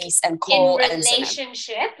dynamic and Cole in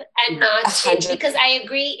relationship and not because I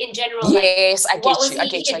agree in general. Yes, I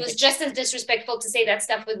get you. It was just as disrespectful to say that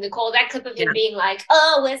stuff with Nicole. That clip of him being like,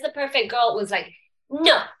 oh, where's the perfect girl? Was like,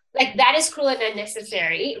 no, like, that is cruel and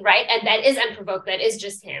unnecessary, right? And that is unprovoked. That is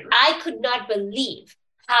just him. I could not believe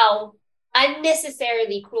how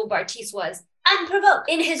unnecessarily cruel Bartise was unprovoked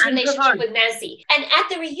in his relationship with Nancy. And at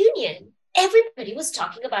the reunion, everybody was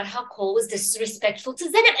talking about how Cole was disrespectful to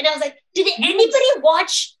Zenab. And I was like, did anybody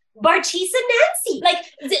watch Bartise and Nancy? Like,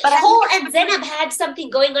 Cole and Zenab had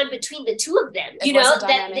something going on between the two of them.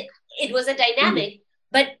 It was a dynamic.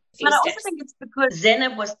 But I also think it's because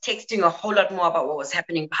Zenab was texting a whole lot more about what was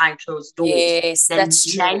happening behind closed doors. Yes, that's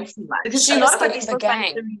true. Nancy was. Because a lot of what they spoke about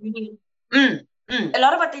at the reunion, a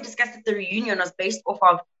lot of what they discussed at the reunion was based off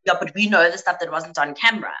of, but we know the stuff that wasn't on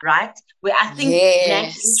camera, right? Where I think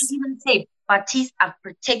Nancy even said, Bartise, I've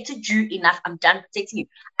protected you enough. I'm done protecting you.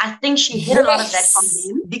 I think she hid a lot of that from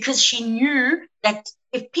them, because she knew that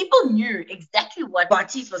if people knew exactly what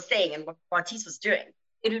Bartise was saying and what Bartise was doing,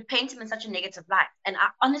 it would paint him in such a negative light. And I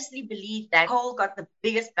honestly believe that Cole got the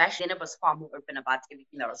biggest bash. Zenab was far more open about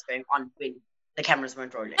everything that was going on when the cameras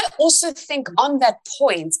weren't rolling. I also think on that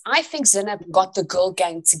point, I think Zenab got the girl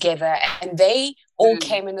gang together, and they all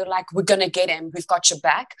came and they're like, we're going to get him. We've got your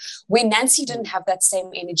back. When Nancy didn't have that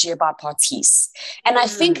same energy about Bartise. And I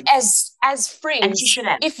think as friends,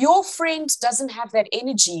 if your friend doesn't have that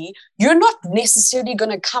energy, you're not necessarily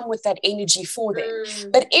going to come with that energy for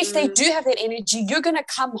them. But if they do have that energy, you're going to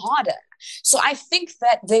come harder. So I think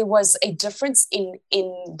that there was a difference in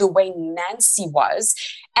the way Nancy was.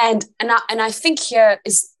 And I think here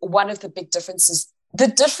is one of the big differences. The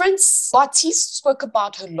difference, Bartise spoke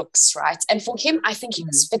about her looks, right? And for him, I think he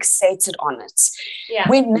was fixated on it. Yeah.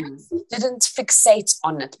 When Nancy didn't fixate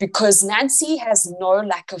on it, because Nancy has no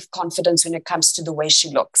lack of confidence when it comes to the way she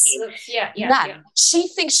looks. None. Yeah. She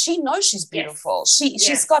knows she's beautiful.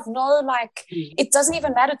 She's got no, it doesn't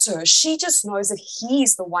even matter to her. She just knows that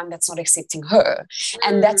he's the one that's not accepting her.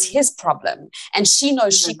 And that's his problem. And she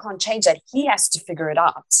knows she can't change that. He has to figure it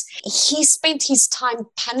out. He spent his time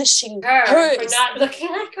punishing her for not looking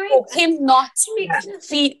like Raven. For him not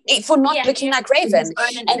looking like Raven.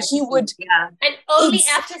 And he would... And only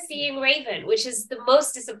after seeing Raven, which is the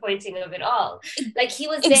most disappointing of it all. Like, he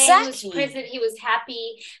was there, he was present, he was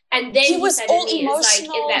happy, and then he was all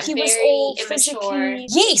emotional, he was all physically...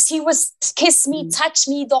 Yes, he was kiss me, touch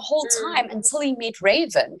me the whole time until he met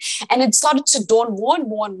Raven. And it started to dawn more and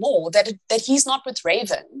more and more that he's not with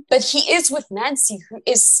Raven, but he is with Nancy, who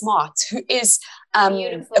is smart, who is a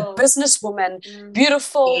businesswoman,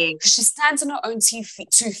 beautiful. She stands on her own 2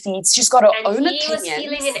 feet. She's got her own opinions. He was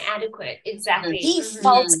feeling inadequate. Exactly. He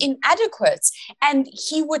felt inadequate. And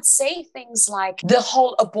he would say things like, the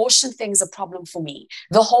whole abortion thing's a problem for me.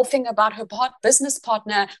 The whole thing about her business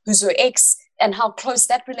partner, who's her ex, and how close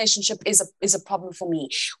that relationship is a problem for me.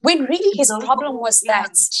 When really his problem was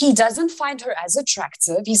that he doesn't find her as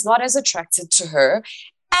attractive. He's not as attracted to her.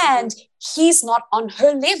 And he's not on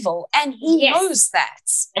her level. And he knows that.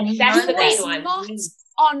 And that's the main one. Not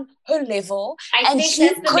on her level. I think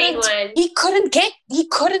that's the main one. He couldn't get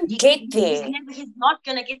there. He's not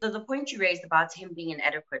going to get the point you raised about him being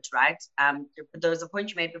inadequate, right? There was a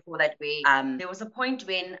point you made before that where there was a point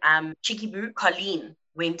when Cheeky Boo, Colleen,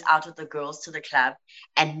 went out with the girls to the club,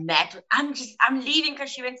 and Matt, I'm leaving because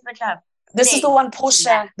she went to the club. This is the one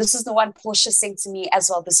Portia sent to me as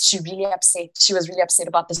well. She was really upset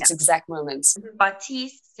about this exact moment.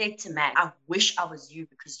 Batiste said to Matt, I wish I was you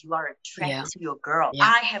because you are attracted to your girl.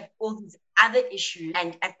 I have all these other issues,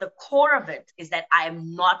 and at the core of it is that I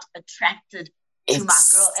am not attracted to my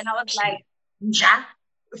girl. And I was like, ja,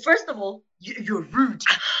 first of all, you're rude.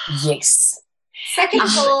 Yes. Second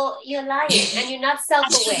of all, you're lying and you're not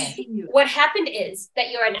self-aware. What happened is that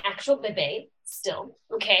you're an actual bebe still,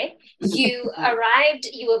 okay? You arrived,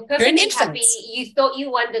 you were perfectly happy, you thought you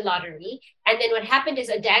won the lottery, and then what happened is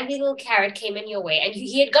a dangly little carrot came in your way, and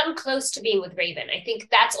he had gotten close to being with Raven. I think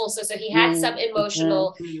that's also, so he had some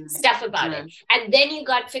emotional stuff about it. And then you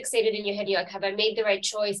got fixated in your head, you're like, have I made the right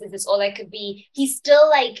choice? Is this all I could be? He's still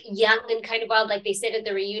like young and kind of wild, like they said at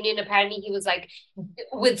the reunion, apparently he was like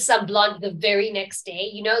with some blonde the very next day,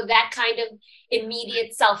 you know, that kind of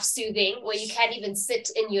immediate self-soothing where you can't even sit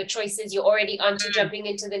in your choices, you're already on to jumping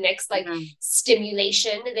into the next like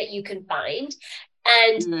stimulation that you can find.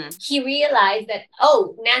 And he realized that,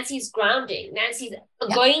 Nancy's grounding. Nancy's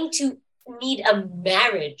going to need a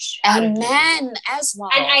marriage. A man as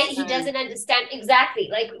well. And he doesn't understand exactly.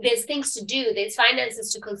 Like, there's things to do. There's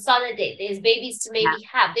finances to consolidate. There's babies to maybe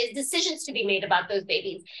have. There's decisions to be made about those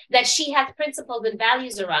babies that she has principles and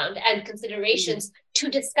values around and considerations to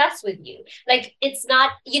discuss with you. Like, it's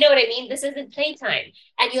not, you know what I mean? This isn't playtime.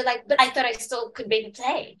 And you're like, but I thought I still could maybe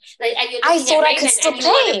play. Like, and you're looking at Raven and you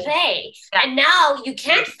want to play. And now you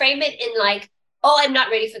can't frame it in like, I'm not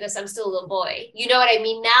ready for this, I'm still a little boy. You know what I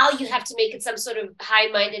mean? Now you have to make it some sort of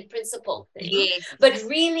high-minded principle thing. Yes. But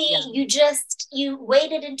really, you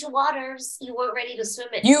waded into waters you weren't ready to swim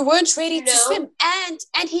in. You weren't ready to swim. And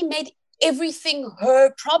he made everything her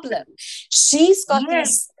problem. She's got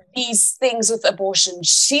these things with abortion.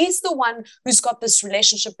 She's the one who's got this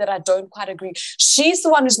relationship that I don't quite agree. She's the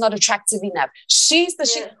one who's not attractive enough. She's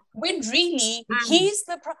the when really he's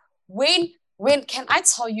the when can I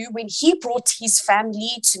tell you, when he brought his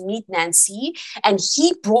family to meet Nancy and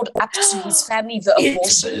he brought up to his family the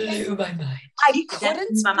abortion, it blew my mind. I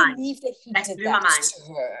couldn't believe that he did that to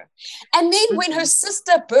her. And then when her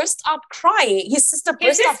sister burst out crying,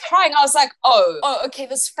 I was like, okay,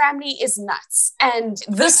 this family is nuts. And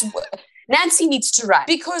this Nancy needs to run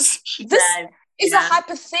because this is a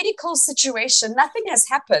hypothetical situation. Nothing has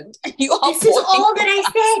happened. This is all that I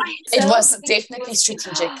said. It was definitely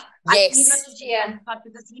strategic. Yes.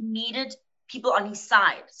 Because he needed people on his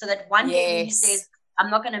side so that one day when he says,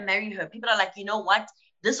 I'm not going to marry her, people are like, you know what?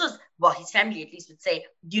 This was, his family at least would say,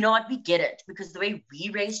 you know what? We get it because the way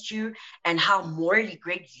we raised you and how morally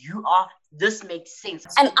great you are, this makes sense.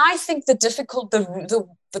 And I think the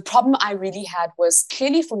problem I really had was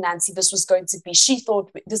clearly for Nancy, this was going to be, she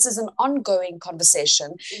thought this is an ongoing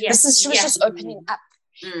conversation. She was just opening up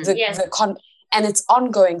and it's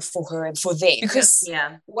ongoing for her and for them because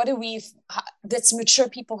that's mature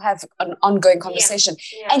people have an ongoing conversation.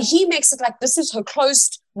 And he makes it like this is her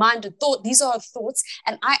closed-minded thought. These are her thoughts.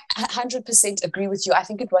 And I 100% agree with you. I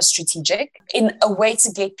think it was strategic in a way to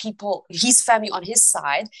get people, his family on his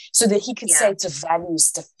side so that he could say it's a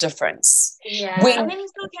values difference. And then he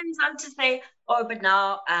still carries on to say, but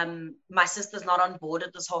now my sister's not on board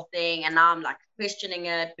with this whole thing. And now I'm like questioning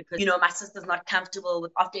it because, my sister's not comfortable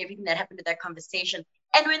with after everything that happened at that conversation.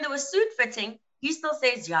 And when there was suit fitting, he still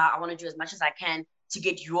says, I want to do as much as I can to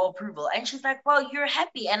get your approval. And she's like, well, you're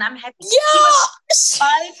happy and I'm happy. Yeah. He was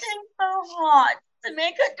fighting so hard to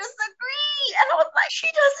make her disagree. And I was like, she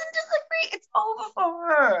doesn't disagree. It's over for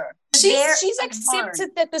her. She's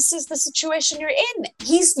accepted that this is the situation you're in.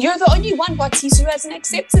 You're the only one, Baptiste, who hasn't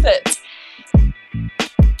accepted it.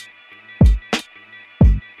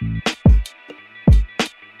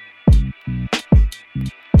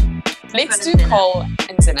 Let's do Cole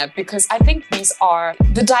and Zineb, because I think these are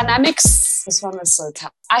the dynamics. This one was so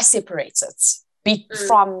tough. I separate it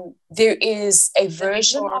from, there is a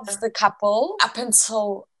version of the couple up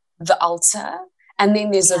until the altar, and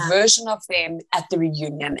then there's a version of them at the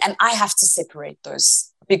reunion. And I have to separate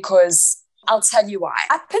those because I'll tell you why.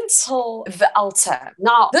 Up until the altar.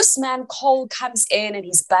 Now, this man, Cole, comes in and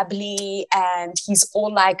he's bubbly and he's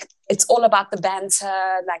all like, it's all about the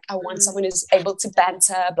banter. Like, I want someone who's able to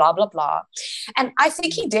banter, blah, blah, blah. And I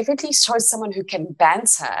think he definitely shows someone who can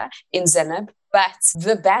banter in Zineb, but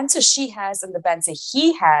the banter she has and the banter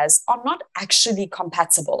he has are not actually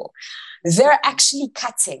compatible. They're actually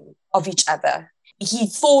cutting of each other.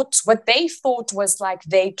 What they thought was like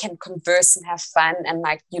they can converse and have fun and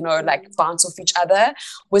like, like bounce off each other,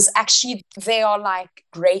 was actually they are like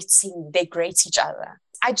they grate each other.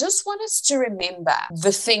 I just want us to remember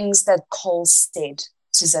the things that Cole said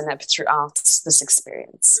to Zineb throughout this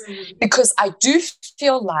experience. Because I do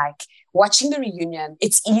feel like watching the reunion,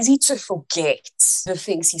 it's easy to forget the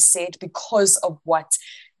things he said because of what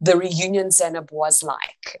the reunion Zineb was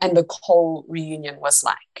like and the Cole reunion was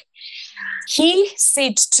like. He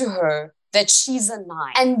said to her that she's a 9.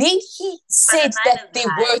 And then he said that there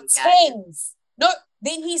were 10s. No,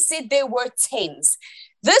 then he said there were 10s.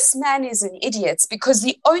 This man is an idiot because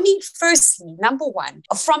firstly, number one,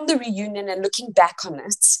 from the reunion and looking back on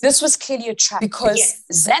it, this was clearly a trap because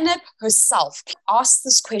Zineb herself asked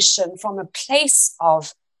this question from a place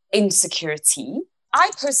of insecurity.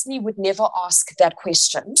 I personally would never ask that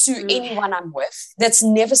question to anyone I'm with. That's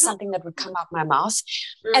never something that would come out my mouth.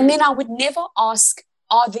 And then I would never ask,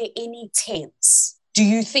 are there any 10s? Do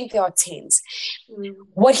you think there are 10s?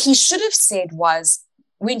 What he should have said was,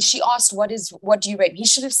 when she asked, what do you rate? He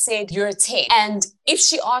should have said, you're a 10. And if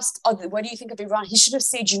she asked, what do you think of everyone? He should have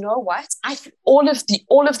said, you know what? All of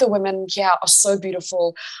the women here are so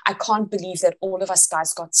beautiful. I can't believe that all of us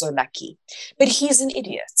guys got so lucky. But he's an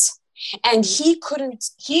idiot. And he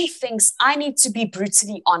thinks I need to be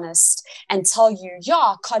brutally honest and tell you,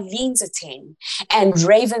 Carlene's a 10 and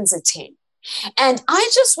Raven's a 10. And I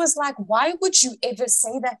just was like, why would you ever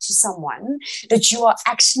say that to someone that you are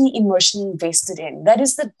actually emotionally invested in? That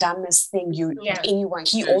is the dumbest thing anyone.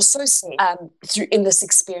 He also said in this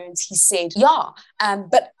experience, he said,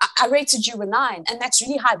 but I rated you a 9, and that's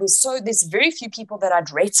really high. There's very few people that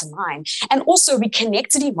I'd rate a 9. And also we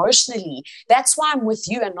connected emotionally. That's why I'm with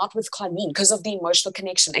you and not with Carlene, because of the emotional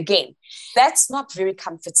connection. Again, that's not very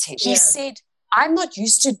comforting. He said, I'm not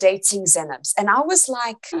used to dating Zinebs. And I was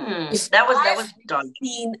like, if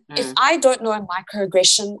I don't know a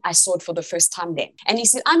microaggression, I saw it for the first time then. And he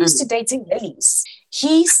said, I'm used to dating lilies.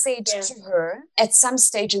 He said to her at some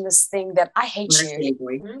stage in this thing that I hate you.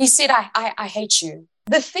 He said, I hate you.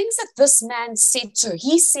 The things that this man said to her,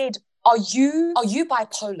 he said, are you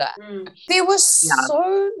bipolar? There were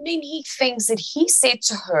so many things that he said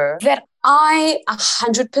to her that I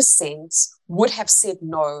 100% would have said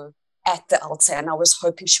no at the altar, and I was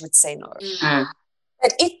hoping she would say no.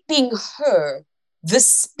 But it being her, the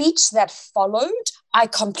speech that followed, I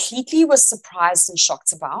completely was surprised and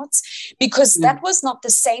shocked about, because that was not the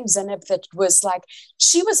same Zineb that was like,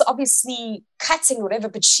 she was obviously cutting or whatever,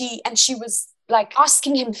 but she was like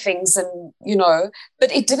asking him things and,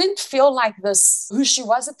 but it didn't feel like this, who she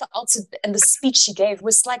was at the altar and the speech she gave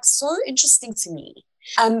was like so interesting to me.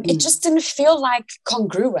 It just didn't feel like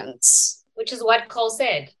congruent. Which is what Cole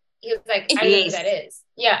said. He was like, I don't know who that is.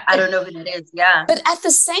 Yeah. I don't know who that is. Yeah. But at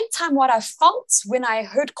the same time, what I felt when I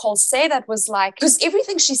heard Cole say that was like, because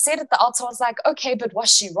everything she said at the altar was like, okay, but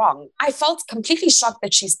was she wrong? I felt completely shocked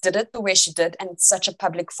that she did it the way she did and such a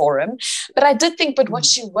public forum. But I did think, but was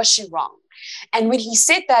she wrong? And when he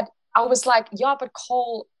said that, I was like, yeah, but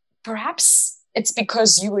Cole, perhaps it's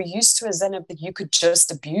because you were used to a Zineb that you could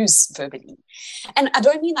just abuse verbally. And I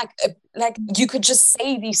don't mean like you could just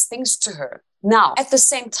say these things to her. Now, at the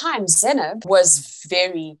same time, Zineb was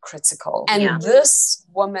very critical. And this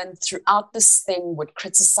woman throughout this thing would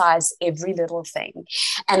criticize every little thing.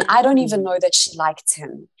 And I don't even know that she liked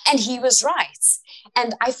him. And he was right.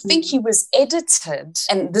 And I think he was edited.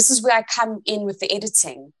 And this is where I come in with the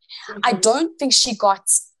editing. I don't think she got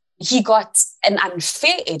he got an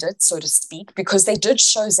unfair edit, so to speak, because they did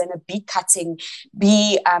show Zanab be cutting,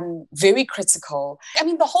 be very critical. I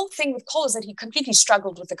mean, the whole thing with Cole is that he completely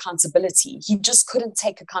struggled with accountability. He just couldn't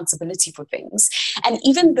take accountability for things. And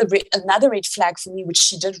even another red flag for me, which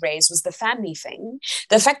she did raise, was the family thing.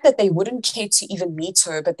 The fact that they wouldn't care to even meet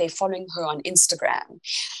her, but they're following her on Instagram.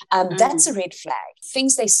 That's a red flag.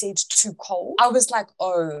 Things they said to Cole, I was like,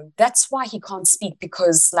 oh, that's why he can't speak,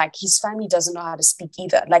 because like his family doesn't know how to speak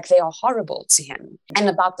either. Like they are horrible to him and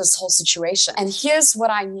about this whole situation. And here's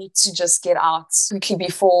what I need to just get out quickly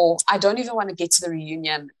before I don't even want to get to the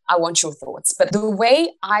reunion. I want your thoughts. But the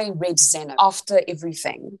way I read Zanab after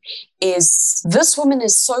everything is this woman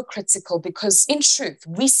is so critical because in truth,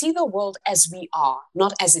 we see the world as we are,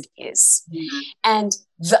 not as it is. And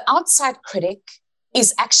the outside critic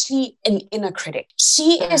is actually an inner critic.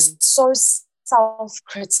 She is so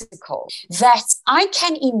self-critical that I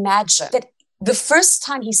can imagine that the first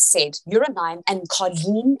time he said, you're a 9 and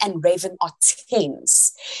Colleen and Raven are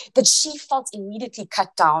 10s, that she felt immediately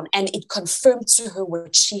cut down, and it confirmed to her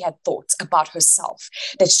what she had thought about herself,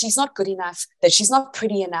 that she's not good enough, that she's not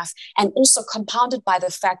pretty enough, and also compounded by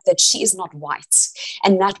the fact that she is not white.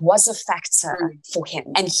 And that was a factor for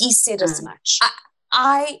him. And he said as much.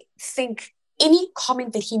 I think any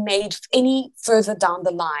comment that he made any further down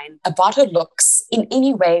the line about her looks in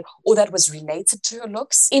any way, or that was related to her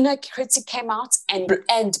looks, inner critic came out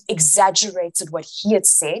and exaggerated what he had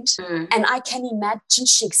said. And I can imagine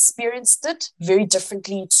she experienced it very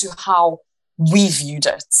differently to how we viewed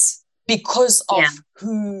it because of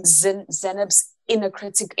who Zanab's inner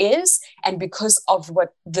critic is, and because of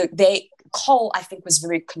what Cole, I think, was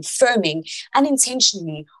very confirming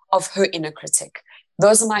unintentionally of her inner critic.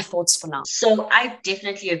 Those are my thoughts for now. So I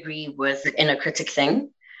definitely agree with the inner critic thing,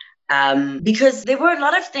 because there were a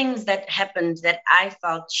lot of things that happened that I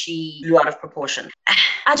felt she blew out of proportion.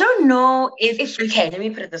 I don't know if okay, let me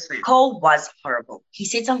put it this way. Cole was horrible. He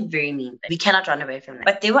said some very mean things. We cannot run away from that.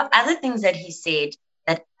 But there were other things that he said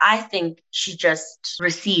that I think she just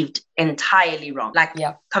received entirely wrong,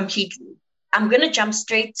 completely. I'm going to jump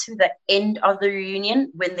straight to the end of the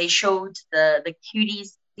reunion when they showed the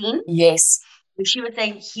cuties scene. Yes. She was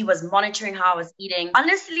saying he was monitoring how I was eating.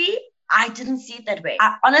 Honestly, I didn't see it that way.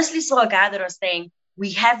 I honestly saw a guy that was saying,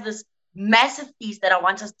 we have this massive piece that I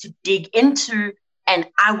want us to dig into, and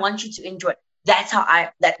I want you to enjoy it. That's how I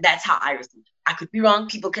received it. I could be wrong.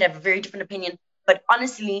 People could have a very different opinion. But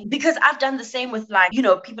honestly, because I've done the same with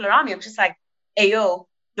people around me, I'm just like, hey, yo,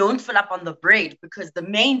 don't fill up on the bread because the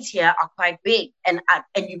mains here are quite big and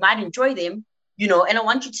you might enjoy them, and I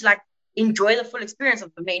want you to enjoy the full experience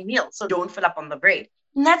of the main meal. So don't fill up on the bread.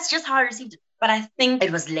 And that's just how I received it. But I think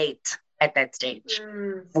it was late at that stage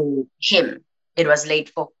for him. It was late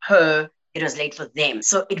for her. It was late for them.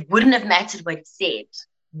 So it wouldn't have mattered what he said.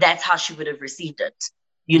 That's how she would have received it,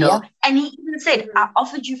 And he even said, I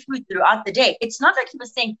offered you food throughout the day. It's not like he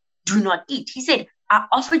was saying, do not eat. He said, I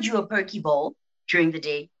offered you a Perky bowl during the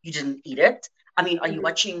day. You didn't eat it. I mean, are you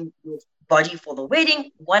watching your body for the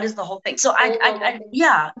wedding? What is the whole thing? So these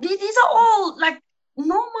are all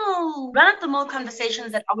normal run-of-the-mill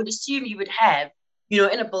conversations that I would assume you would have, in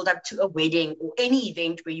a build-up to a wedding or any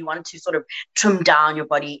event where you want to sort of trim down your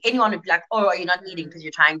body. Anyone would be like, oh, are you not eating because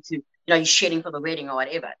you're trying to, you're shedding for the wedding or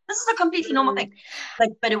whatever. This is a completely normal thing.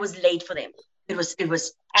 But it was late for them. It was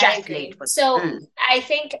just late for them. So I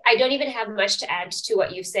think I don't even have much to add to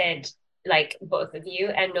what you said. Both of you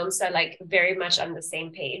and Nomsa, very much on the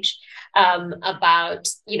same page about,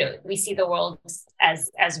 we see the world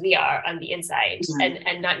as we are on the inside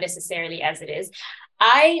and not necessarily as it is.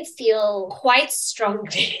 I feel quite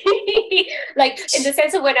strongly, in the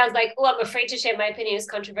sense of when I was like, oh, I'm afraid to share my opinion, is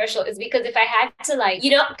controversial, is because if I had to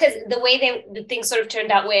because the way the thing sort of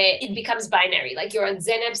turned out where it becomes binary, you're on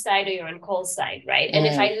Zanab's side or you're on Cole's side, right? And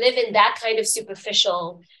if I live in that kind of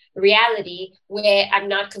superficial reality where I'm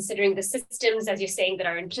not considering the systems, as you're saying, that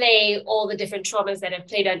are in play, all the different traumas that have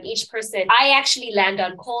played on each person, I actually land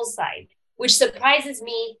on Cole's side, which surprises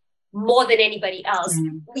me more than anybody else,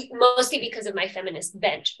 mostly because of my feminist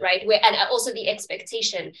bent, right? And also the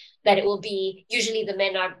expectation that it will be, usually the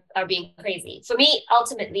men are being crazy. For me,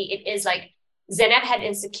 ultimately, it is Zanab had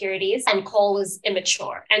insecurities and Cole was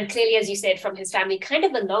immature. And clearly, as you said, from his family, kind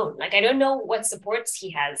of alone. I don't know what supports he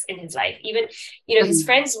has in his life. Even, his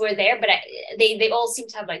friends were there, but they all seem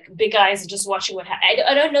to have big eyes just watching what happened.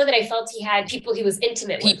 I don't know that I felt he had people he was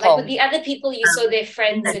intimate with. With the other people, you saw their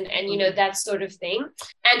friends and that sort of thing.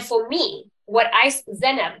 And for me,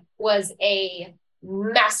 Zanab was a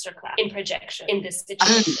masterclass in projection in this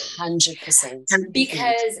situation. 100%.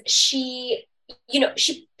 Because she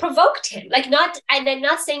she provoked him. Like, and I'm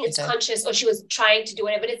not saying it's conscious or she was trying to do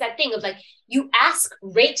whatever, but it's that thing of like, you ask,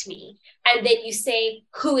 rate me, and then you say,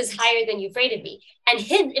 who is higher than you've rated me? And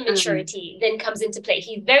his immaturity then comes into play.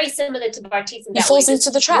 He's very similar to Bartise in that he falls into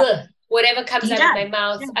the trap. Whatever comes out of my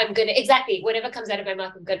mouth, whatever comes out of my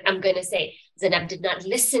mouth, I'm gonna say. Zainab did not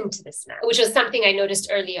listen to this man, which was something I noticed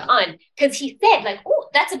earlier on, because he said like, oh,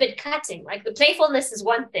 that's a bit cutting. Like, the playfulness is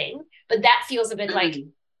one thing, but that feels a bit like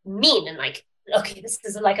mean and like, okay, this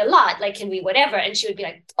is like a lot. Like, can we whatever? And she would be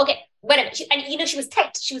like, okay, whatever. She was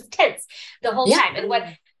tight. She was tense the whole time. And what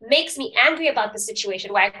makes me angry about the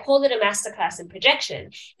situation, why I call it a masterclass in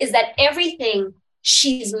projection, is that everything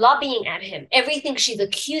she's lobbying at him, everything she's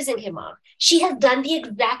accusing him of, she has done the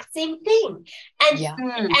exact same thing. And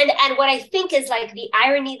and what I think is like the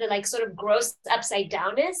irony, the like sort of gross upside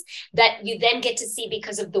down is that you then get to see,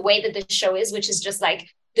 because of the way that the show is, which is just like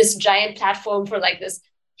this giant platform for like this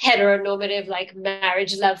heteronormative like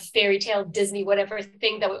marriage, love, fairy tale, Disney, whatever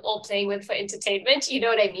thing that we're all playing with for entertainment, you know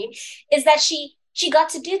what I mean, is that she got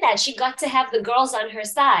to do that. She got to have the girls on her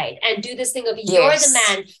side and do this thing of, you're the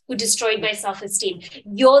man who destroyed my self-esteem.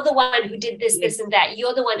 You're the one who did this, this, and that.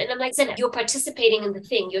 You're the one. And I'm like, Zena, you're participating in the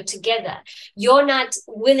thing. You're together. You're not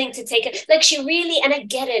willing to take it. Like, she really, and I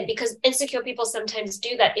get it, because insecure people sometimes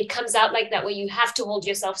do that. It comes out like that, where you have to hold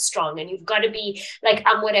yourself strong and you've got to be like,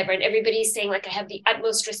 I'm whatever. And everybody's saying like, I have the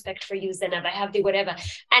utmost respect for you, Zainab. I have the whatever.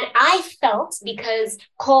 And I felt, because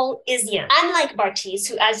Cole is young, unlike Bartise,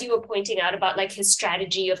 who, as you were pointing out about like his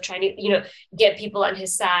strategy of trying to, get people on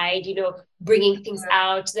his side, bringing things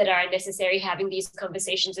out that are unnecessary, having these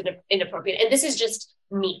conversations inappropriate. And this is just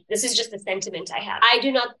me. This is just the sentiment I have. I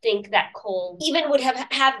do not think that Cole even would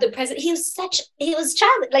have the presence. He was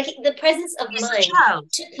child, like the presence of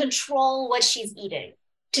mind to control what she's eating,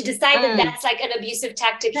 to decide that that's like an abusive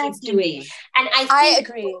tactic he's doing. And I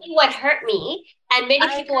agree. What hurt me, and many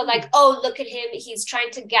people were like, oh, look at him, he's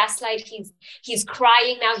trying to gaslight, he's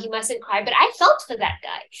crying now, he mustn't cry. But I felt for that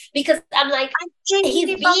guy, because I'm like, he's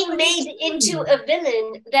being made into a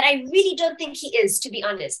villain that I really don't think he is, to be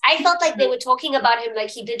honest. I felt like they were talking about him like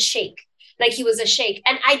he did shake, like he was a shake.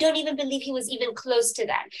 And I don't even believe he was even close to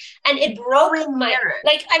that. And it broke my,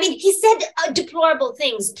 like, I mean, he said deplorable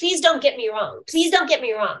things. Please don't get me wrong.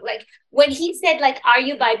 Like, when he said like, are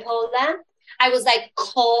you bipolar? I was like,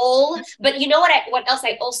 Cole. But you know what else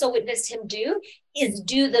I also witnessed him do is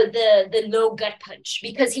do the low gut punch,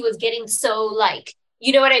 because he was getting so like,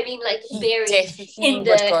 you know what I mean? Like, buried in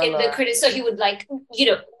the criticism. So he would like,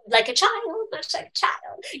 like a child, much like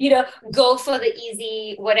a child, go for the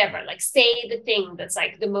easy, whatever, like say the thing that's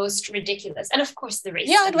like the most ridiculous. And of course the race.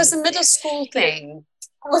 Yeah, it was a middle school thing.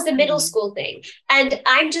 It was a middle school thing. And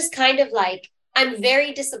I'm just kind of like, I'm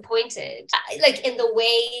very disappointed, like in the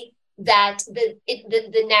way that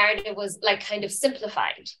the narrative was like kind of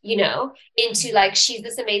simplified, into like, she's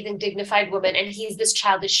this amazing dignified woman and he's this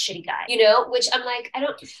childish shitty guy, which I'm like,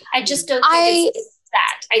 I just don't think it's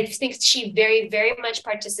that. I think she very, very much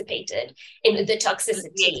participated in the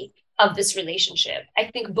toxicity of this relationship. I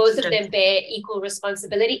think both of them bear equal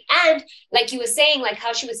responsibility. And like you were saying, like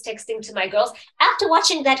how she was texting to my girls after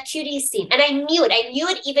watching that cutie scene. And I knew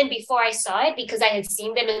it even before I saw it, because I had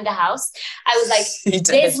seen them in the house. I was like,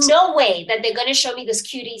 there's no way that they're going to show me this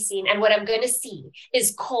cutie scene. And what I'm going to see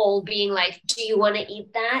is Cole being like, do you want to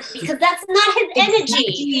eat that? Because that's not his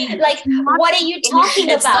energy. Like, what are you talking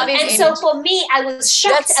about? And so for me, I was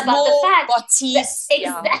shocked about the fact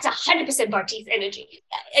that's 100% Bartise energy.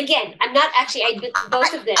 Again, I'm not actually,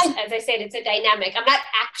 both of them, as I said, it's a dynamic. I'm not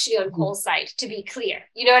actually on Cole's side, to be clear.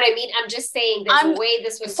 You know what I mean? I'm just saying there's a way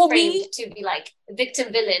this was framed to be like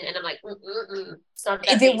victim villain. And I'm like, it's not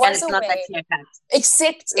that. There was a way,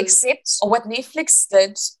 except what Netflix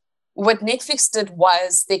did. What Netflix did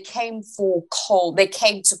was they came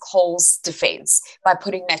to Cole's defense by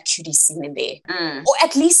putting that cutie scene in there. Or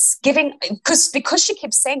at least giving, because she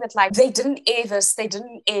kept saying that like, they didn't air this, they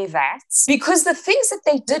didn't air that, because the things that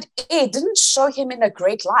they did air didn't show him in a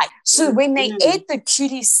great light. So when they aired the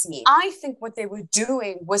cutie scene, I think what they were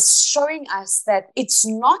doing was showing us that it's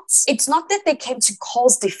not that they came to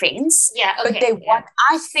Cole's defense,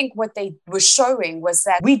 I think what they were showing was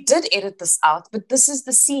that we did edit this out, but this is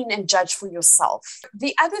the scene, and judge for yourself.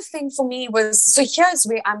 The other thing for me was, so here's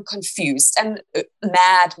where I'm confused and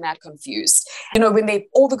mad confused. When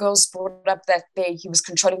all the girls brought up that he was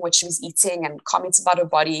controlling what she was eating and comments about her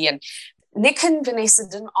body, and Nick and Vanessa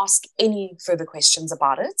didn't ask any further questions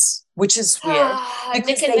about it, which is weird,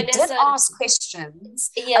 because they did ask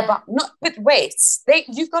questions about, but wait, they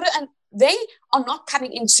are not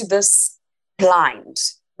coming into this blind,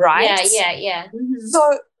 right? Yeah.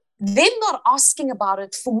 So them not asking about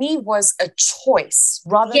it for me was a choice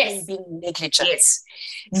rather than being negligent. Yes.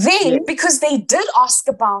 Then, because they did ask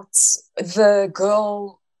about the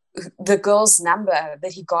girl's number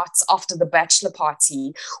that he got after the bachelor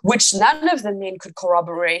party, which none of the men could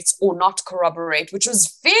corroborate or not corroborate, which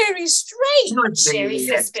was very strange. Very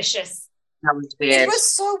suspicious. That was weird. It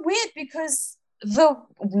was so weird because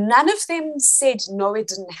none of them said, no, it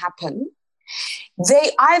didn't happen.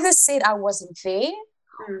 They either said I wasn't there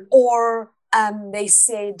or they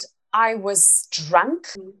said I was drunk.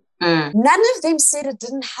 None of them said it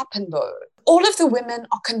didn't happen though. All of the women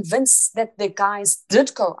are convinced that the guys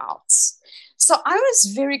did go out. So I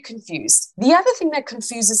was very confused. The other thing that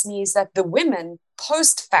confuses me is that the women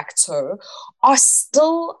post facto are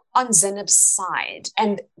still on Zeinab's side.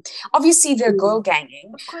 And obviously they're girl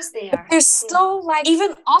ganging. Of course they are. They're still like,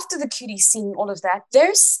 even after the cutie scene, all of that,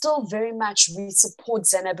 they're still very much, we support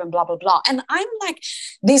Zeinab and blah, blah, blah. And I'm like,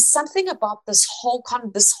 there's something about this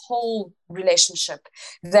whole relationship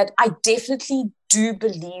that I definitely do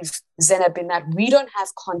believe Zeinab in that we don't have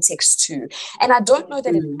context to. And I don't know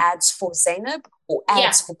that it adds for Zeinab or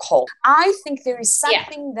adds for Cole. I think there is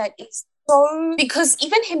something that is so, because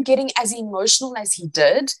even him getting as emotional as he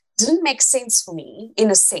didn't make sense for me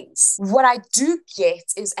in a sense. What I do get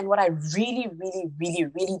is, and what I really, really, really,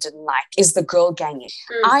 really didn't like is the girl ganging.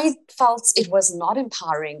 I felt it was not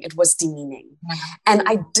empowering, it was demeaning. And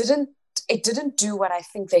it didn't do what I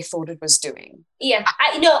think they thought it was doing. Yeah,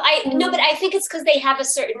 I know, but I think it's because they have a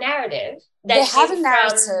certain narrative that they have a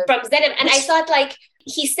narrative from Zeinab, and I thought like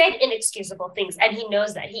he said inexcusable things, and he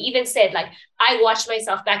knows that. He even said like, I watched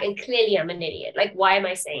myself back, and clearly I'm an idiot. Like, why am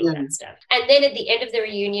I saying that stuff? And then at the end of the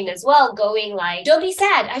reunion as well, going like, don't be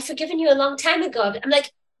sad, I've forgiven you a long time ago. I'm like,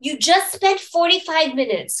 you just spent 45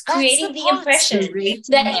 minutes creating the impression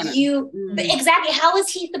that you exactly, how is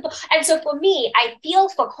he supposed? And so for me, I feel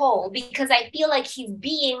for Cole because I feel like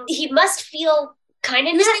he must feel kind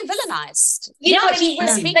of being villainized. You know what I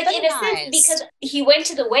mean? Like in a sense, because he went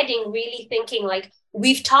to the wedding really thinking like,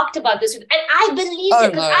 we've talked about this, and I believe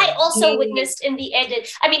it because I also witnessed in the edit.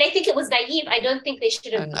 I mean, I think it was naive. I don't think they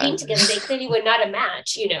should have been together. They clearly were not a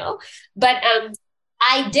match, you know. But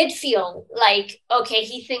I did feel like, okay,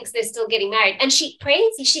 he thinks they're still getting married, and she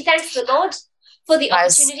prays. She thanks the Lord for the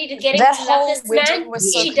opportunity to get into love this man.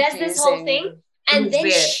 She does this whole thing, and then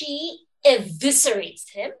she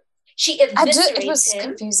eviscerates him. It was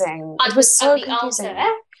confusing. It was so confusing.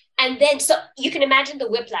 Altar. And then, so you can imagine the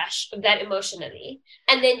whiplash of that emotionally.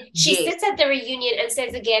 And then she sits at the reunion and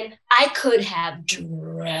says again, I could have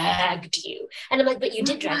dragged you. And I'm like, but you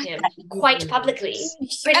did drag him quite publicly.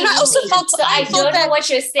 And I also felt, so I don't know what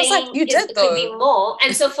you're saying. Like, you did, could be more.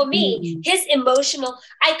 And so for me, his emotional,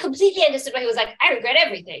 I completely understood why he was like, I regret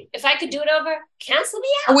everything. If I could do it over, cancel me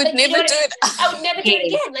out. I would never do it. I would never do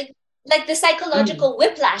it again. Like the psychological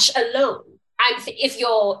whiplash alone. If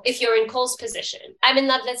you're in Cole's position, I'm in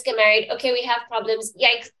love, let's get married. Okay, we have problems.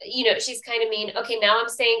 Yikes, you know, she's kind of mean. Okay, now I'm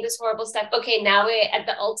saying this horrible stuff. Okay, now we're at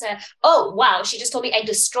the altar. Oh, wow, she just told me I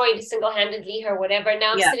destroyed single-handedly her whatever.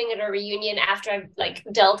 Now I'm sitting at a reunion after I've like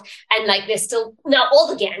dealt, and like there's still, now all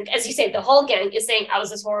the gang, as you say, the whole gang is saying I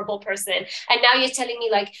was this horrible person. And now you're telling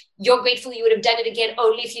me like, you're grateful you would have done it again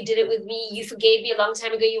only if you did it with me. You forgave me a long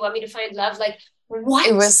time ago. You want me to find love? Like, what?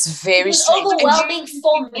 It was very strange. Overwhelming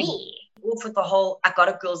for me. With the whole I got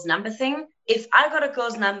a girl's number thing. If I got a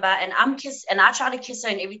girl's number and I try to kiss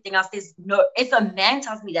her and everything else, if a man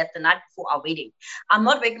tells me that the night before our wedding, I'm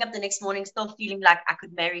not waking up the next morning still feeling like I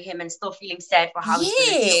could marry him and still feeling sad for how he's going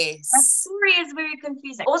to feel. That story is very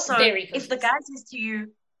confusing. Also, if the guy says to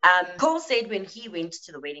you, Cole said when he went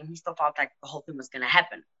to the wedding, he still felt like the whole thing was going to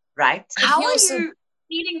happen, right? How are you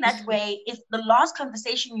feeling that way if the last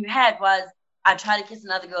conversation you had was, I tried to kiss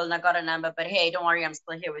another girl and I got a number, but hey, don't worry, I'm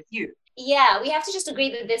still here with you. Yeah, we have to just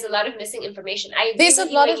agree that there's a lot of missing information. There's a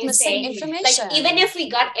lot of missing information. Like, even if we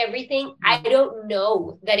got everything, I don't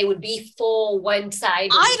know that it would be for one side.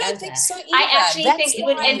 I don't think so either. I actually think it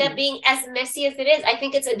would end up being as messy as it is. I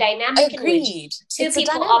think it's a dynamic in which two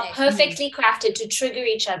people are perfectly crafted to trigger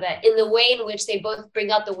each other in the way in which they both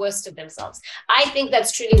bring out the worst of themselves. I think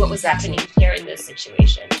that's truly what was happening here in this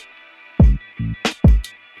situation.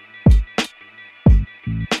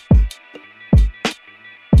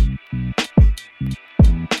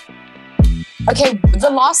 Okay, the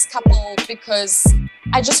last couple, because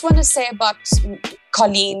I just want to say about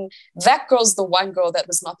Colleen, that girl's the one girl that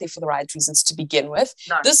was not there for the right reasons to begin with.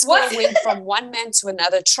 No. This girl went from one man to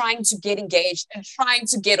another, trying to get engaged and trying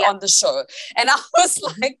to get on the show. And I was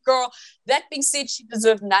like, girl, that being said, she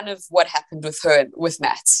deserved none of what happened with her, with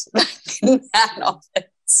Matt. None of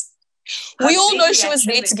it. We all know she was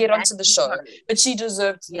there to get onto the show, but she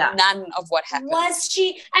deserved none of what happened. Was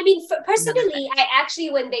she? I mean, personally, I actually,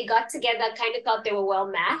 when they got together, kind of thought they were well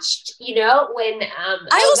matched. You know, when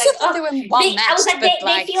I also like, thought they were well matched. I was like,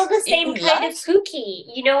 they feel the same kind of kooky.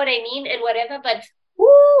 You know what I mean, and whatever. But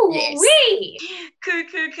woo-wee.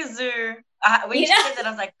 Cuckoo Kazoo. When you said that, I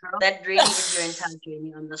was like, girl, that really is your entire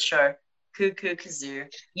journey on the show. Cuckoo Kazoo.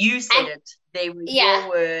 You said it. They were your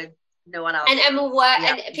word. No one else. And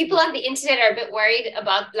and people on the internet are a bit worried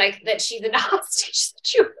about like that she's in a hostage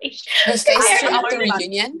situation. Her face throughout the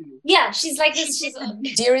reunion. Yeah, she's like this. She's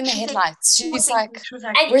deer in the headlights. She's like,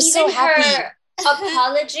 we're so happy. Her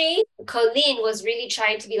apology, Colleen was really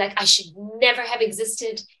trying to be like, I should never have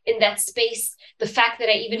existed in that space. The fact that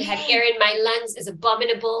I even had air in my lungs is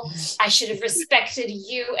abominable. I should have respected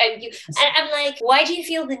you and you. And I'm like, why do you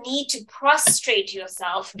feel the need to prostrate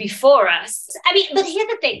yourself before us? I mean, but here's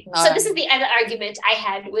the thing. No. So this is the other argument I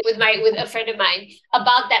had with a friend of mine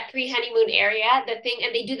about that pre-honeymoon area, the thing,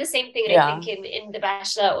 and they do the same thing, I think, in The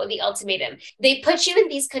Bachelor or The Ultimatum. They put you in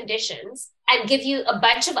these conditions and give you a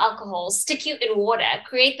bunch of alcohol, stick you in water,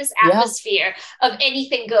 create this atmosphere of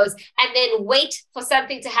anything goes, and then wait for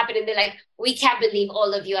something to happen. And they're like, we can't believe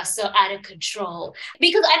all of you are so out of control.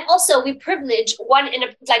 Because, and also we privilege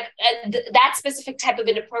that specific type of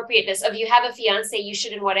inappropriateness of you have a fiance, you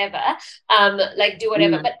shouldn't whatever, do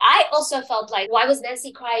whatever. But I also felt like, why was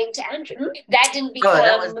Nancy crying to Andrew? That didn't become...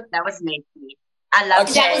 Oh, that was Nancy. I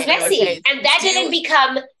love that was messy. Okay. And that didn't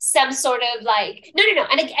become some sort of like, no.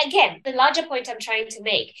 And again, the larger point I'm trying to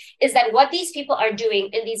make is that what these people are doing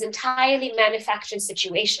in these entirely manufactured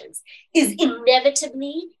situations is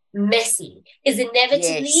inevitably messy, is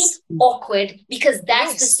inevitably awkward, because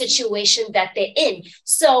that's the situation that they're in.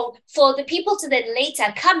 So for the people to then later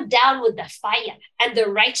come down with the fire and the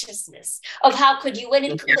righteousness of how could you,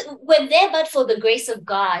 when they're but for the grace of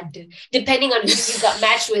God, depending on who you got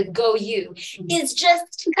matched with, go you, is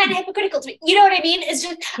just kind of hypocritical to me. You know what I mean? It's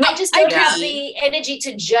just, I just don't have the energy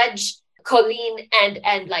to judge Colleen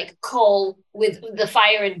and like Cole with the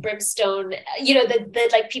fire and brimstone, you know, that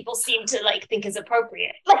like people seem to like think is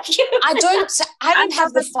appropriate. Like, you know? I don't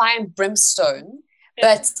have the fire and brimstone,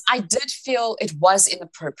 but I did feel it was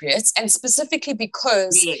inappropriate, and specifically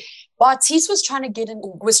because Bartise was trying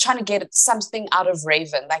to get something out of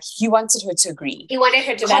Raven. Like, he wanted her to agree. He wanted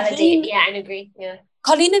her to validate, and agree. Yeah.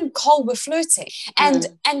 Colleen and Cole were flirting,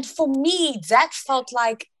 and for me that felt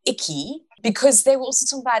like icky, because they were also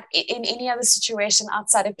talking about in any other situation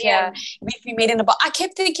outside of here, if we met in a bar. I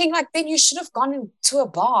kept thinking, like, then you should have gone into a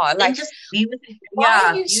bar. Like, just be with why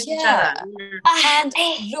are you here? And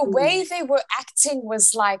the way they were acting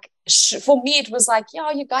was like, for me, it was like,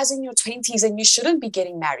 you guys are in your 20s and you shouldn't be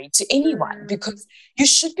getting married to anyone, because you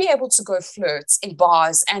should be able to go flirt in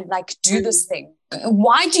bars and like do this thing.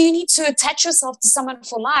 Why do you need to attach yourself to someone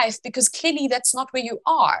for life? Because clearly that's not where you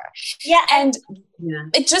are. And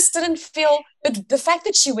it just didn't feel, but the fact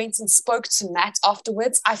that she went and spoke to Matt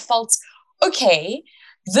afterwards, I felt, okay,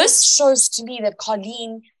 this shows to me that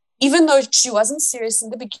Colleen, even though she wasn't serious in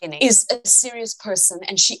the beginning, is a serious person,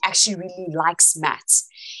 and she actually really likes Matt.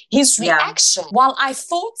 His reaction, while I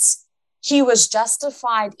thought he was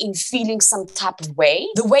justified in feeling some type of way,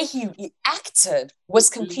 the way he acted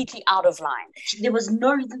was completely out of line. There was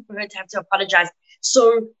no reason for her to have to apologize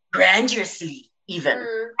so grandiosely, even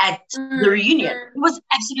at the reunion. It was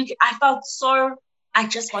absolutely, I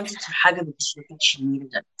just wanted to hug her because she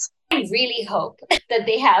needed it. I really hope that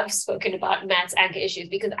they have spoken about Matt's anger issues,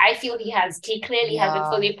 because I feel he clearly hasn't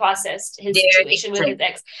fully processed his situation with his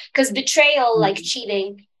ex. Because betrayal, like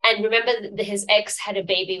cheating, and remember his ex had a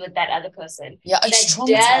baby with that other person. Yeah, it's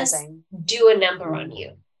traumatizing. Does do a number on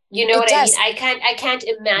you. You know what I mean? I can't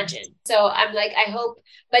imagine. So I'm like, I hope,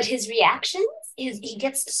 but his reactions, he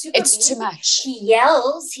gets super It's mean. Too much. He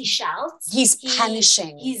yells, he shouts. He's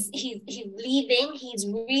punishing. He's leaving. He's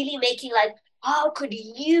really making like, how could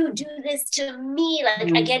you do this to me?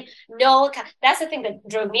 Like, again, no, that's the thing that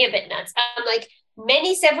drove me a bit nuts. I'm like,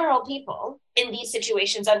 several people in these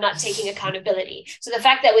situations are not taking accountability. So the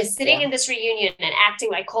fact that we're sitting in this reunion and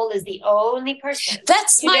acting like Cole is the only person.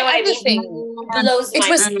 That's my other thing. Blows it my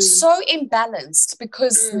was mind. So imbalanced,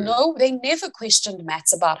 because they never questioned Matt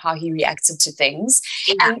about how he reacted to things.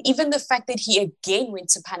 And even the fact that he again went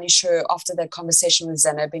to punish her after that conversation with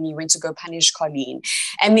Zanab, and he went to go punish Colleen.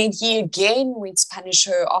 And then he again went to punish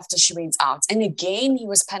her after she went out. And again, he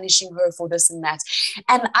was punishing her for this and that.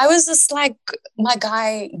 And I was just like, my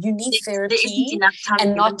guy, you need therapy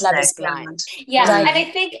and not Love is Blind. Yeah, and I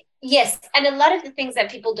think Yes. And a lot of the things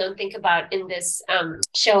that people don't think about in this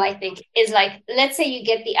show, I think, is like, let's say you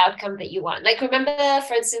get the outcome that you want. Like, remember,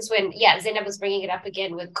 for instance, when, Zainab was bringing it up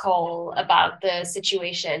again with Cole about the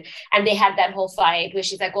situation, and they had that whole fight where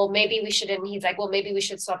she's like, well, maybe we shouldn't. He's like, well, maybe we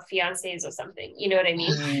should swap fiancés or something. You know what I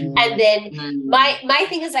mean? And then my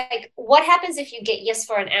thing is like, what happens if you get yes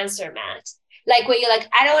for an answer, Matt? Like where you're like,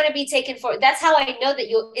 I don't want to be taken for. That's how I know that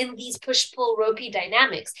you're in these push-pull ropey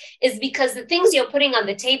dynamics, is because the things you're putting on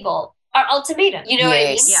the table are ultimatum. You know what I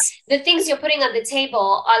mean? Yeah. The things you're putting on the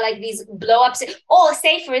table are like these blow-ups. Or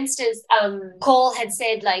say, for instance, Cole had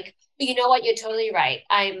said like, you know what, you're totally right.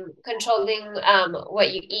 I'm controlling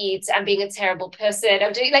what you eat. I'm being a terrible person.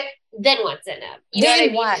 I'm doing like, then what's in it? You know what I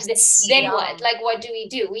mean? Then what? Like, what do?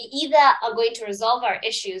 We either are going to resolve our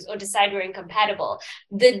issues or decide we're incompatible.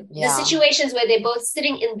 The situations where they're both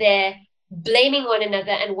sitting in there blaming one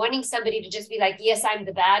another and wanting somebody to just be like, yes, I'm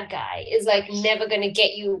the bad guy, is like never going to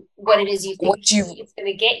get you what it is you think it's going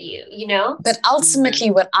to get you, you know? But ultimately,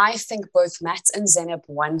 what I think both Matt and Zainab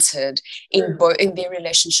wanted in their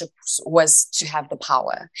relationships was to have the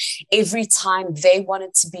power. Every time they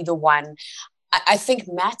wanted to be the one. I think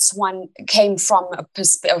Matt's one came from a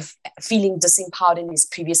perspective of feeling disempowered in his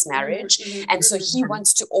previous marriage. And so he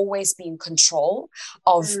wants to always be in control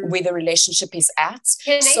of where the relationship is at.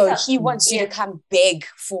 So he wants you to come beg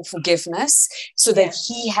for forgiveness so that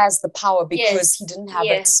he has the power because he didn't have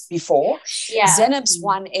it before. Zainab's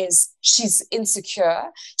one is she's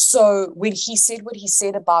insecure. So when he said what he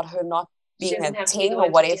said about her not being a 10 or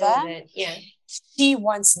whatever, she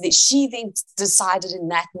then decided in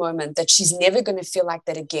that moment that she's never going to feel like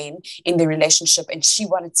that again in the relationship, and she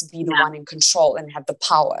wanted to be the one in control and have the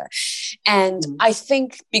power. And I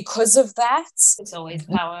think because of that, it's always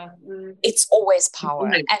power. It's always power.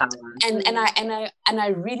 And I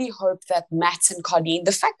really hope that Matt and Colleen,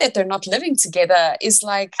 the fact that they're not living together is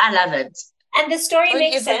like, I love it. And the story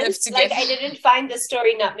makes sense. Like, I didn't find the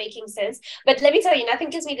story not making sense. But let me tell you, nothing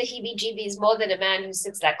gives me the heebie-jeebies more than a man who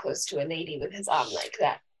sits that close to a lady with his arm like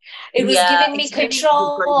that. It was giving me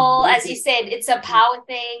control. As you said, it's a power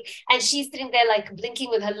thing. And she's sitting there like blinking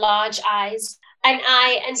with her large eyes. And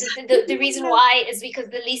the reason why is because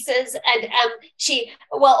the Lisas and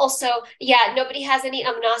nobody has any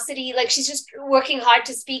amnosity. Like, she's just working hard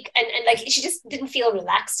to speak and like she just didn't feel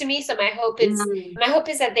relaxed to me. So my hope is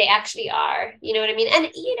that they actually are, you know what I mean? And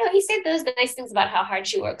you know, he said those nice things about how hard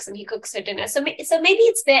she works and he cooks her dinner. So maybe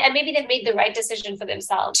it's there, and maybe they've made the right decision for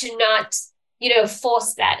themselves to not, you know,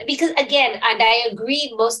 force that. Because again, and I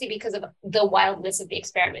agree, mostly because of the wildness of the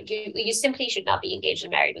experiment. You simply should not be engaged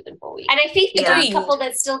and married within 4 weeks. And I think the only couple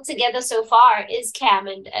that's still together so far is Cam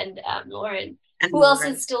and Lauren. Who else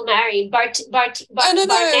is still married? Barnett and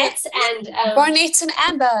Barnett and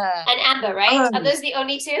Amber. And Amber, right? Are those the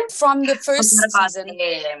only two? From the first season.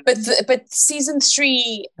 But season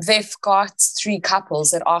 3, they've got 3 couples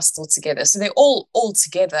that are still together. So they're all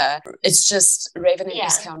together. It's just Raven and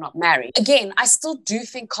Iska are not married. Again, I still do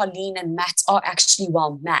think Colleen and Matt are actually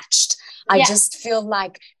well matched. I just feel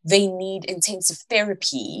like they need intensive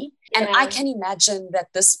therapy. And I can imagine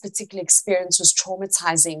that this particular experience was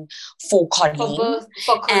traumatizing for Colleen.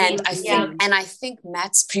 For Colleen. And I think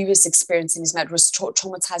Matt's previous experience in his marriage was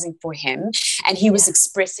traumatizing for him. And he was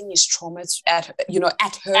expressing his trauma at her. And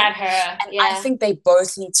I think they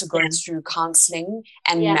both need to go through counseling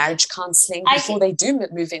and marriage counseling before they do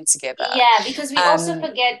move in together. Yeah, because we also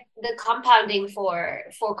forget the compounding for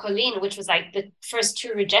Colleen, which was like the first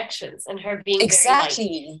 2 rejections and her being very like,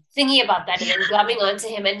 thinking about that and then glomming onto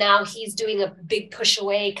him, and now he's doing a big push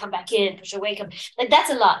away, come back in, push away, come like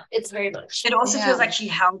that's a lot. It's very much. It also feels like she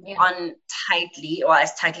held on tightly, or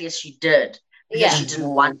as tightly as she did, because she didn't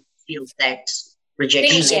want to feel that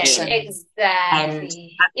rejection. Exactly. And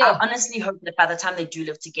I honestly hope that by the time they do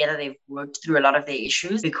live together, they've worked through a lot of their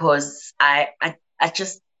issues, because I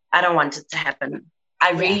don't want it to happen.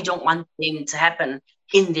 I really don't want them to happen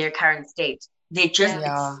in their current state. They're just,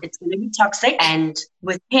 it's going to be toxic. And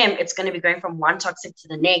with him, it's going to be going from one toxic to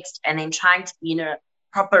the next and then trying to be in a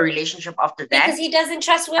proper relationship after that. Because he doesn't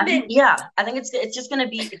trust women. I think it's just going to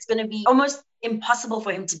be almost impossible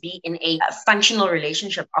for him to be in a functional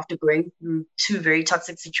relationship after going through 2 very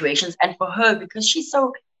toxic situations. And for her, because she's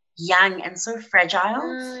so young and so fragile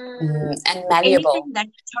and malleable.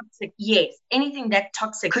 Anything that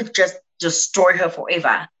toxic could just destroy her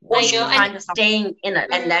forever. Or she's kind of staying in it,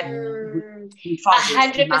 and that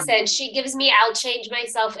 100%. She gives me I'll change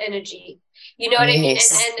myself energy. You know what I mean?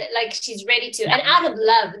 And like she's ready to, and out of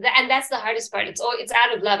love. And that's the hardest part. It's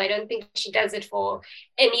out of love. I don't think she does it for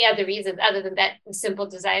any other reasons other than that simple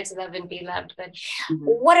desire to love and be loved. But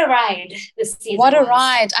what a ride this season. What a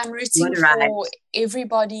ride. I'm rooting for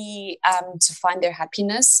everybody to find their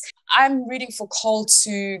happiness. I'm rooting for Cole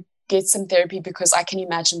to get some therapy because I can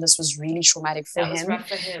imagine this was really traumatic for him. That was rough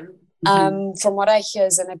for him. From what I hear,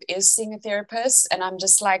 Zeinab is seeing a therapist, and I'm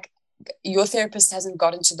just like, your therapist hasn't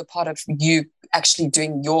gotten to the part of you actually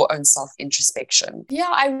doing your own self-introspection. Yeah,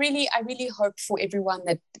 I really hope for everyone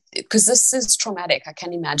that, because this is traumatic, I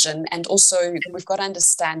can imagine. And also we've got to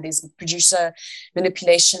understand there's producer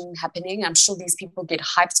manipulation happening. I'm sure these people get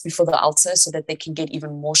hyped before the altar so that they can get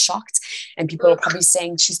even more shocked. And people are probably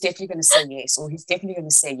saying, she's definitely going to say yes, or he's definitely going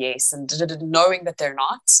to say yes, and knowing that they're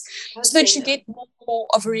not, so that you get more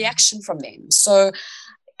of a reaction from them. So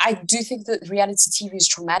I do think that reality TV is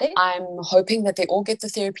traumatic. I'm hoping that they all get the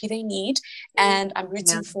therapy they need, and I'm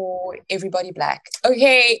rooting for everybody Black.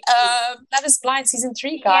 Okay, Love is Blind season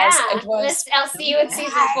 3, guys. Yeah, I'll see you in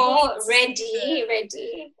season 4.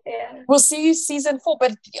 Ready. Yeah. We'll see you season 4,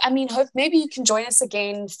 but I mean, hope maybe you can join us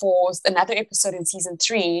again for another episode in season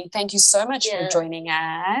 3. Thank you so much for joining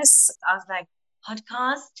us. I was like,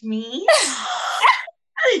 podcast me?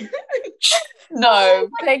 No,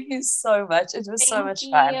 thank you so much. It was so much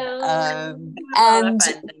fun. And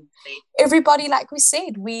everybody, like we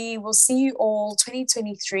said, we will see you all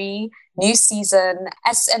 2023, new season.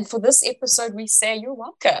 And for this episode, we say you're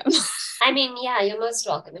welcome. I mean, yeah, you're most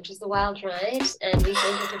welcome. It was the wild ride, and we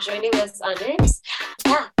thank you for joining us on it.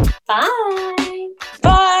 Yeah,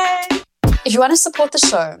 bye. If you want to support the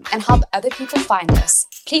show and help other people find us,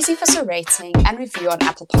 please leave us a rating and review on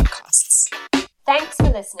Apple Podcasts. Thanks for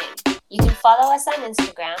listening. You can follow us on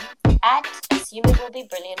Instagram at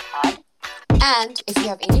AssumeItWillBeBrilliantPod. And if you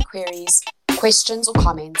have any queries, questions, or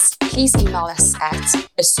comments, please email us at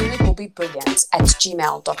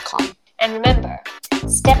assumeitwillbebrilliant@gmail.com. And remember,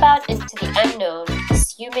 step out into the unknown,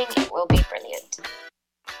 assuming it will be brilliant.